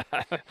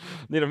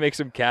 Need to make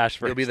some cash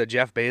first. You'll be the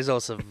Jeff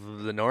Bezos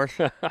of the north.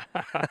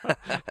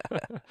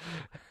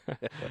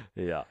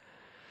 Yeah.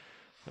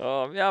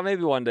 Yeah,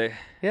 maybe one day.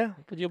 Yeah.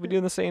 But you'll be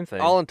doing the same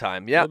thing. All in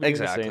time. Yeah, You'll be doing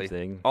exactly. The same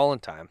thing. All in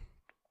time.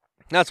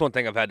 That's one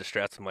thing I've had to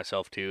stress to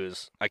myself too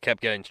is I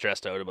kept getting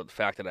stressed out about the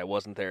fact that I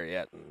wasn't there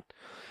yet. And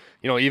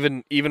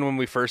even when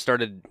we first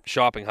started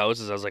shopping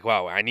houses, I was like,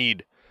 wow, I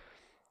need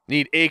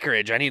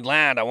acreage, I need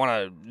land, I want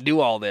to do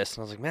all this. And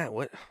I was like, man,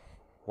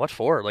 what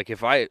for? Like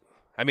if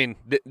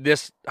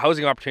this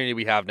housing opportunity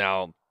we have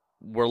now,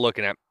 we're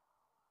looking at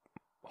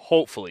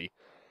hopefully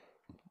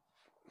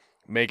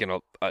making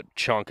a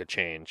chunk of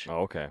change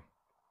Oh, okay.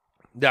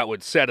 that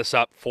would set us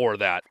up for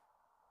that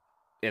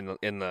in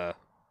the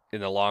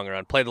long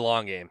run. Play the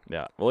long game.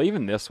 Yeah. Well,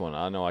 even this one,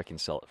 I know I can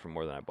sell it for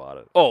more than I bought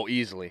it. Oh,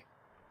 easily.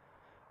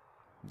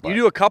 But- You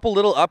do a couple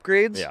little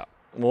upgrades. Yeah.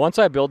 Well, once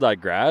I build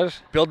that garage,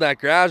 Build that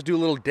garage, do a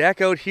little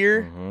deck out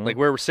here, Mhm. like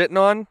where we're sitting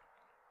on.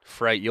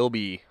 Fright, you'll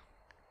be.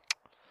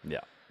 yeah.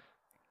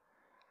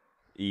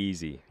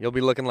 Easy. You'll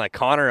be looking like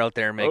Connor out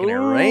there making it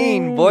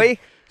rain, boy.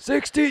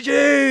 60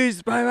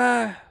 G's,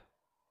 baby.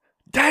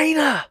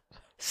 Dana,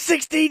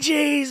 60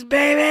 G's,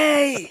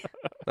 baby.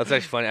 That's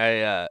actually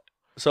funny.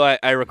 So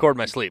I record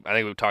my sleep. I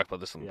think we've talked about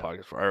this on the podcast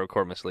before. I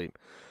record my sleep.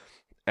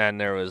 And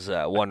there was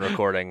one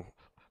recording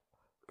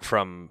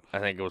from, I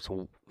think it was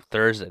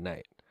Thursday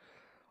night,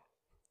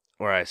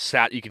 where I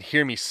sat, you could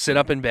hear me sit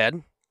up in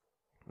bed,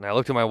 and I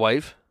looked at my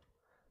wife.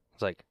 I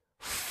was like,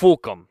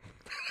 fuck 'em.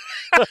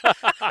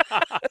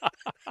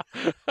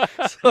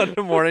 So in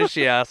the morning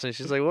she asked me,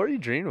 she's like, what were you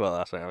dreaming about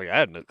last night? I'm like, I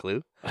had no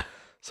clue.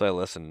 So I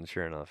listened, and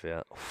sure enough,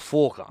 yeah.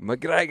 Fuck 'em.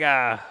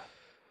 McGregor.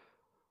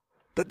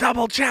 The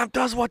double champ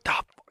does what the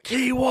fuck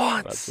he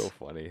wants. That's so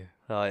funny.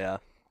 Oh, yeah.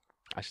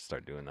 I should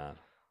start doing that.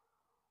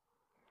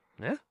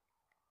 Yeah.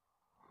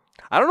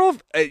 I don't know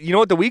if, you know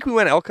what, the week we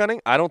went elk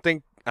hunting, I don't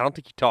think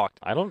you talked.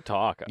 I don't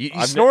talk. You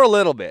snore a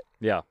little bit.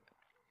 Yeah.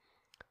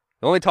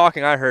 The only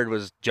talking I heard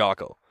was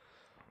Jocko.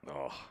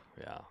 Oh,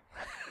 yeah.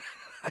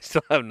 I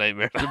still have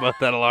nightmares about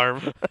that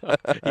alarm.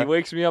 He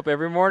wakes me up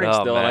every morning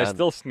Oh, still, and I man.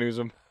 still snooze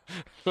him.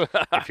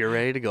 If you're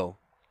ready to go,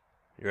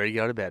 you're ready to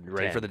get out of bed, you're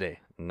ready 10, for the day,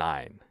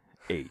 9,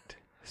 8,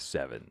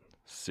 7,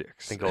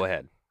 6. then go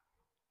ahead.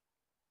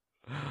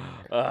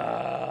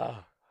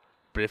 But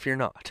if you're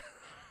not,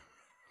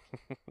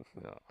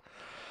 No.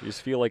 You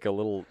just feel like a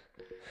little...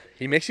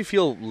 he makes you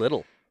feel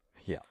little.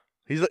 Yeah.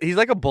 He's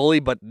like a bully,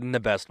 but in the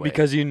best way.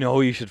 Because you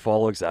know you should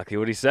follow exactly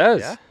what he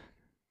says. Yeah.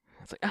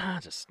 It's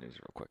like, just snooze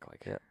real quick.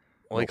 Like, Yeah.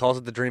 Well, he calls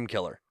it the dream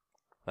killer.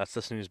 That's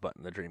the snooze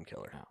button, the dream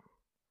killer.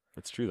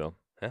 It's true, though.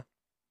 Yeah.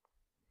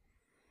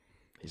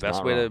 He's Best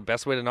not way wrong. to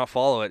best way to not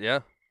follow it. Yeah.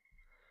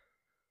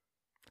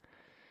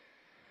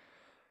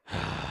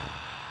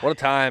 What a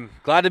time!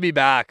 Glad to be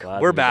back. Glad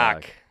to We're be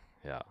back.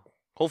 Yeah.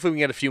 Hopefully, we can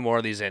get a few more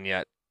of these in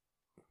yet.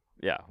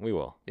 Yeah, we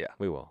will. Yeah.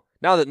 We will.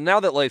 Now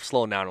that life's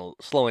slowing down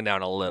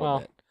a little Well,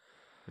 bit.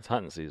 It's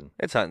hunting season.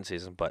 It's hunting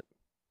season, but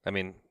I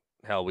mean,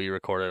 hell, we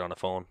recorded on a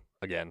phone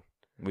again.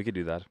 We could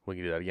do that. We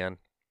can do that again.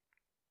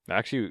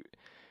 Actually,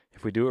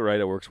 if we do it right,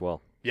 it works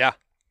well. Yeah,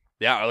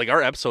 like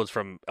our episodes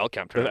from elk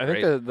camp turned out I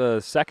think great. the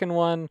second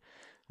one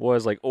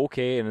was like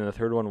okay, and then the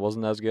third one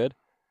wasn't as good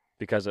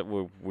because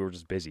we were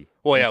just busy.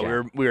 Well, yeah,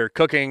 Okay. we were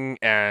cooking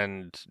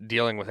and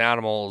dealing with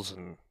animals,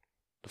 and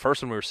the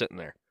first one we were sitting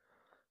there,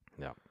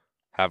 Yeah.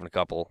 having a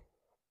couple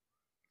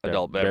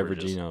adult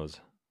beverages. Beveraginos.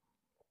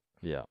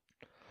 Yeah.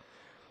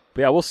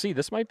 But yeah, we'll see.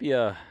 This might be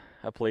a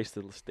place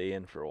to stay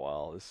in for a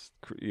while.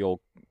 The old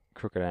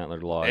Crooked Antler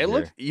Lodge. It here.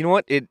 looks, you know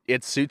what?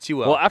 It suits you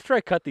well. Well, after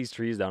I cut these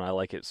trees down, I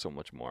like it so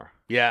much more.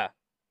 Yeah.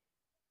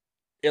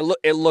 It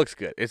looks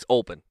good. It's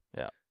open.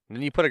 Yeah. And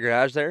then you put a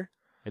garage there.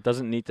 It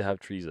doesn't need to have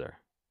trees there.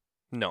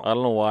 No. I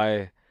don't know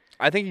why.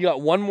 I think you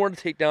got one more to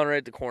take down right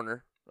at the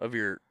corner of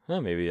your.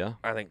 Maybe, yeah.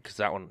 I think because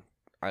that one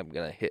I'm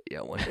gonna hit you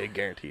one day,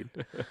 guaranteed.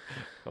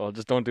 Well,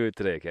 just don't do it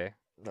today, okay?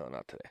 No,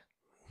 not today.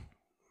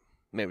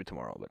 Maybe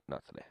tomorrow, but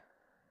not today.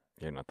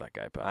 You're not that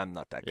guy, pal. I'm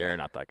not that guy. You're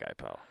not that guy,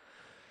 pal.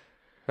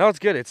 No, it's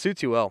good. It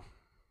suits you well.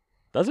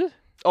 Does it?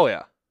 Oh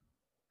yeah.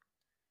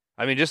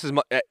 I mean, just as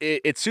much.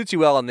 It suits you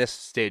well on this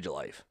stage of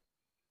life.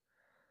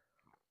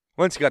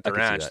 Once you got the I can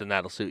see ranch, that. then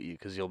that'll suit you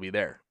because you'll be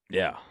there,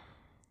 Yeah.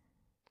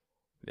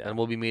 Yeah. and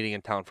we'll be meeting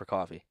in town for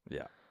coffee.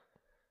 Yeah.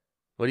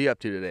 What are you up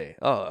to today?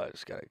 Oh, I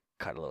just gotta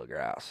cut a little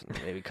grass and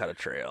maybe cut a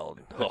trail.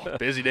 Oh,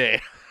 busy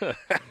day.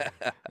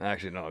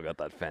 Actually, no, I got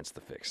that fence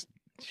to fix.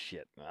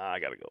 Shit. I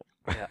gotta go.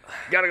 Yeah.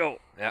 Gotta go.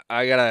 Yeah,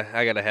 I got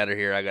a header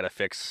here. I gotta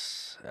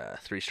fix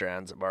 3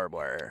 strands of barbed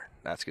wire.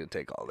 That's gonna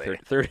take all day.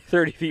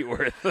 30 feet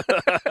worth.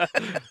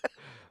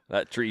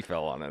 That tree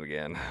fell on it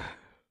again.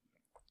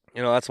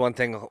 You know, that's one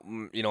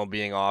thing. You know,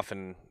 being off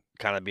and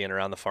kind of being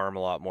around the farm a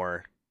lot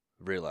more.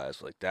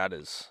 Realize like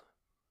that's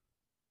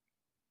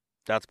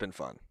been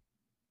fun.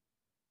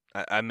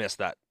 I miss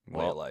that way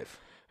Well, of life.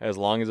 As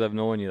long as I've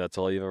known you, that's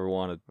all you've ever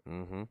wanted.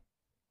 Mm-hmm.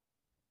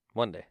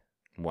 One day.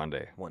 One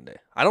day.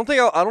 I don't think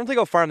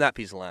I'll farm that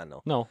piece of land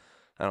though. No.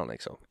 I don't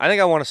think so. I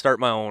think I want to start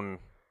my own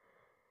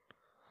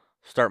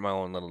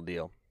little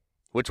deal,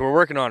 which we're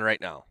working on right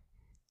now.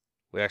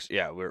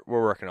 We're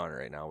working on it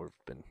right now. We've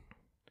been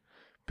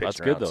pitching That's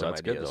good, around though. some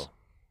That's good, ideas. though.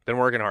 Been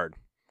working hard.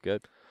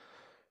 Good.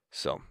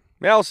 So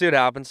yeah, we'll see what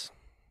happens.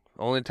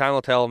 Only time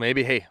will tell.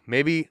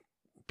 Maybe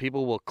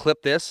people will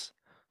clip this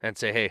and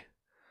say, "Hey,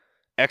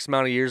 X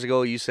amount of years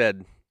ago, you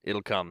said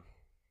it'll come."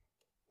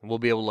 And we'll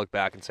be able to look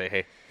back and say,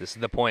 "Hey, this is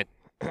the point."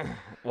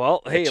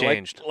 Well, hey,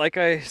 changed. like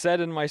I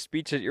said in my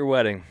speech at your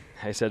wedding,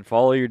 I said,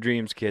 follow your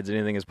dreams, kids.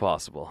 Anything is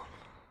possible.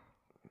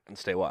 And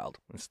stay wild.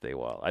 And stay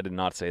wild. I did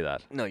not say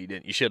that. No, you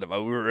didn't. You should have. We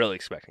were really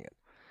expecting it.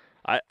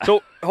 I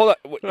So hold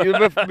on.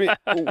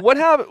 What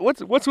happened?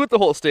 What's with the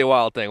whole stay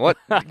wild thing?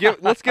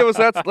 Let's give us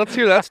that. Let's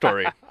hear that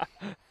story.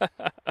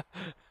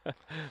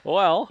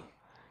 Well,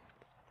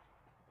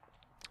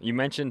 you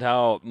mentioned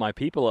how my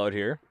people out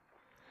here.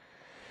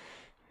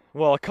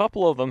 Well, a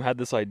couple of them had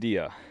this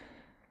idea.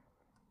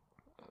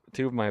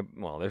 Two of my,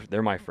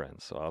 they're my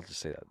friends, so I'll just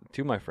say that.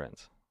 Two of my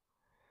friends.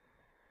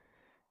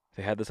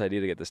 They had this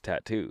idea to get this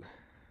tattoo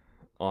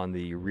on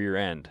the rear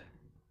end.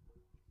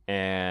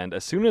 And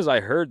as soon as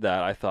I heard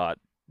that, I thought,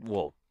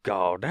 well,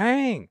 god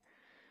dang.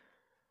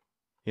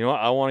 You know what?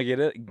 I want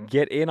to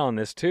get in on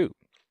this too.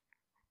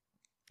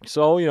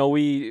 So,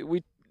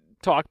 we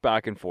talked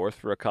back and forth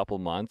for a couple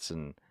months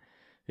and,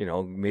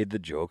 made the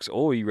jokes.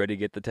 Oh, you ready to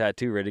get the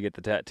tattoo? Ready to get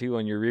the tattoo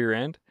on your rear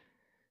end?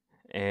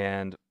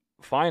 And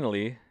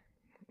finally,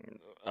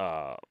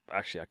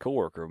 actually a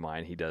coworker of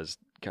mine, he does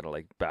kind of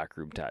like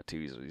backroom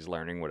tattoos. He's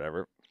learning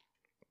whatever.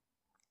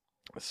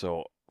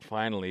 So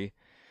finally,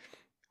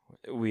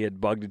 we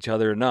had bugged each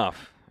other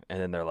enough. And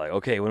then they're like,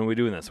 okay, when are we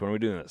doing this? When are we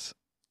doing this?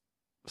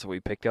 So we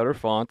picked out our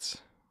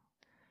fonts.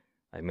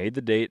 I made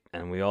the date,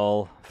 and we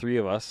all, 3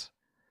 of us,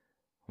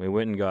 we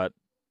went and got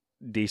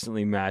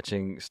decently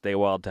matching Stay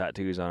Wild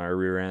tattoos on our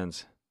rear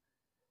ends.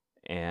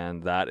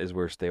 And that is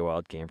where Stay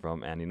Wild came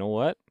from. And you know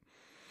what?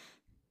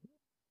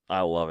 I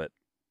love it.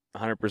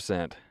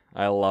 100%.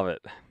 I love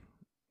it.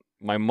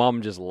 My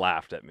mom just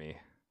laughed at me,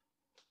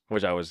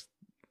 which I was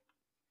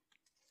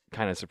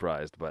kind of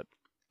surprised, but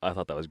I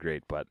thought that was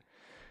great. But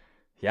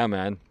yeah,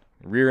 man,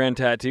 rear end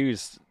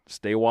tattoos,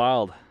 Stay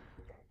Wild.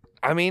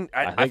 I mean,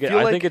 I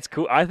think it's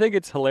cool. I think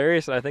it's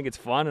hilarious, and I think it's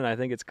fun, and I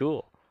think it's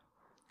cool.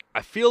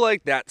 I feel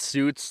like that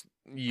suits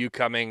you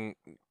coming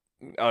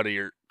out of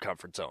your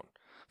comfort zone.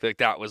 I feel like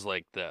that was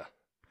like the...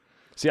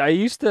 See, I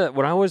used to,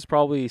 when I was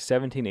probably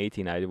 17,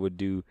 18, I would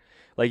do,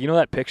 like,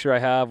 that picture I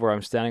have where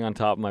I'm standing on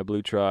top of my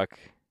blue truck,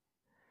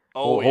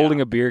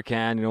 holding a beer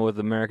can, with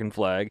the American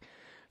flag.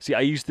 See,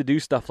 I used to do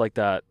stuff like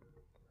that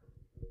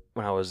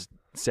when I was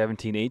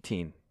 17,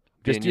 18.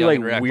 Just do,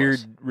 like,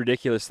 weird,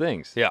 ridiculous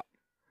things. Yeah.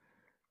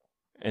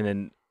 And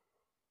then,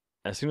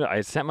 as soon as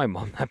I sent my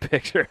mom that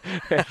picture,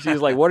 she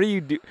was like, what are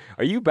you do?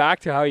 Are you back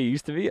to how you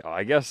used to be? Oh,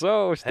 I guess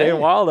so. Staying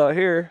wild out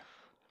here.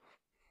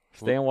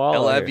 Staying wild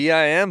out here.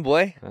 LIVIN,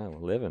 boy. Oh,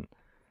 we're living.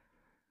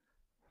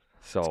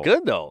 So it's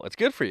good, though. It's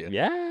good for you.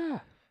 Yeah.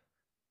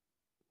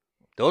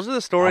 Those are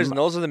the stories and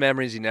those are the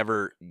memories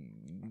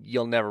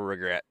you'll never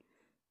regret.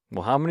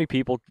 Well, how many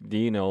people do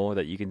you know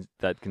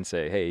that can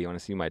say, hey, you want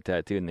to see my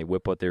tattoo? And they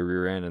whip out their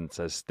rear end and it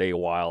says Stay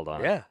Wild on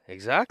it. Yeah,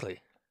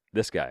 exactly.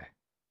 This guy.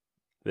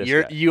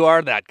 You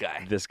are that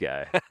guy. This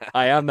guy.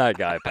 I am that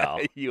guy, pal.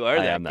 You are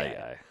that that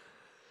guy.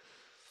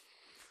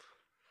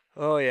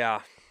 Oh, yeah.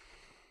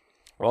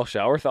 Well,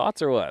 shower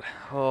thoughts or what?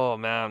 Oh,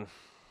 man.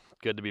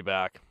 Good to be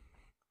back.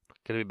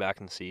 Good to be back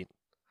in the seat.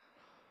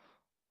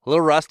 A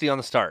little rusty on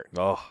the start.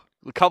 Oh.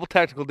 A couple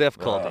technical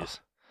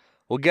difficulties.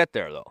 We'll get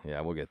there, though.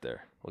 Yeah, we'll get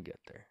there. We'll get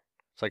there.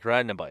 It's like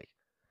riding a bike.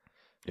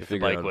 You if the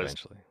figure it bike out was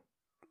eventually.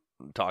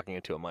 Talking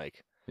into a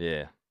mic.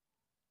 Yeah.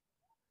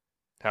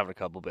 Having a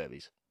couple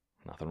bevies.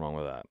 Nothing wrong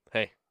with that.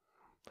 Hey.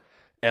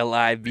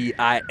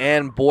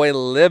 LIVIN, boy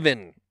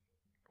living.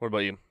 What about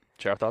you?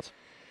 Share thoughts?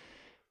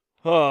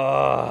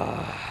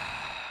 Oh.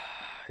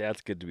 Yeah,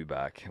 it's good to be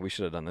back. We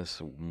should have done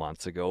this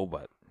months ago,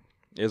 but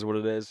it is what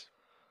it is.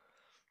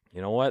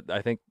 You know what?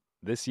 I think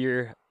this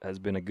year has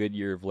been a good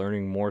year of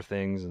learning more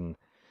things and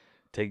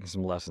taking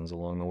some lessons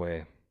along the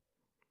way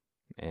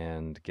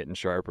and getting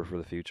sharper for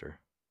the future.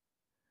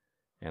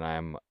 And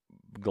I'm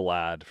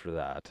glad for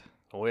that.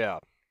 Oh, yeah.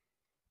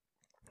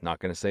 Not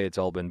going to say it's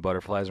all been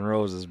butterflies and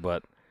roses,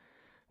 but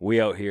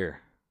we out here,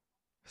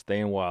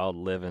 staying wild,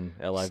 living,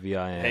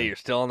 LIVIN. Hey, you're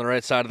still on the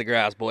right side of the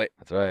grass, boy.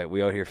 That's right.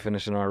 We out here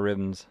finishing our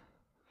ribbons.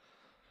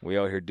 We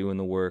out here doing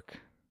the work.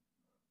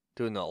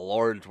 Doing the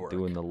Lord's work.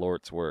 Doing the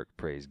Lord's work.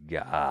 Praise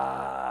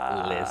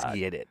God. Let's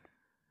get it.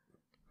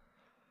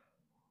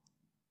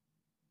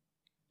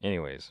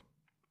 Anyways.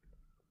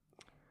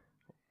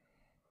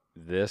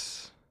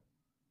 This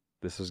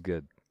was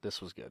good.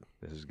 This was good.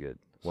 This is good.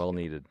 Well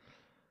needed.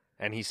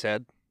 And he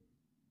said,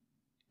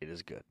 it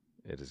is good.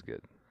 It is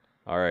good.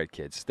 All right,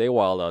 kids. Stay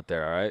wild out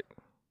there, all right?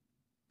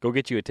 Go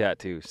get you a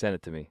tattoo. Send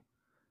it to me.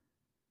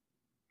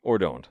 Or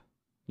don't.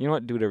 You know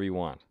what? Do whatever you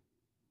want.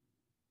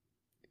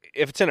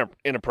 If it's in an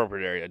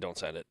inappropriate area, don't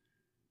send it.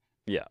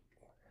 Yeah.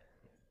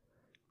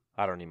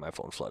 I don't need my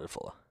phone flooded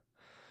full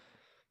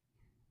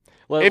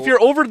of. If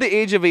you're over the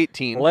age of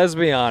 18. Let's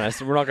be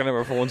honest. We're not going to have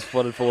our phones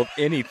flooded full of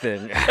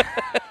anything.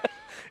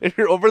 If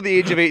you're over the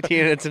age of 18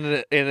 and it's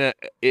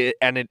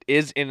it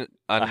is in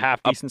an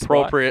half-decent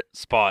appropriate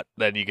spot,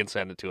 then you can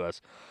send it to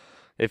us.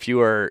 If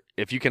you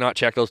cannot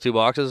check those 2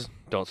 boxes,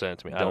 don't send it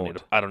to me.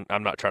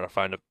 I'm not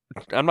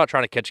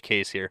trying to catch a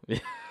case here.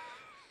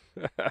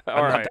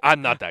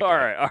 I'm not that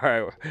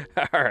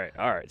guy.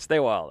 All right. Stay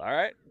wild, all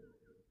right?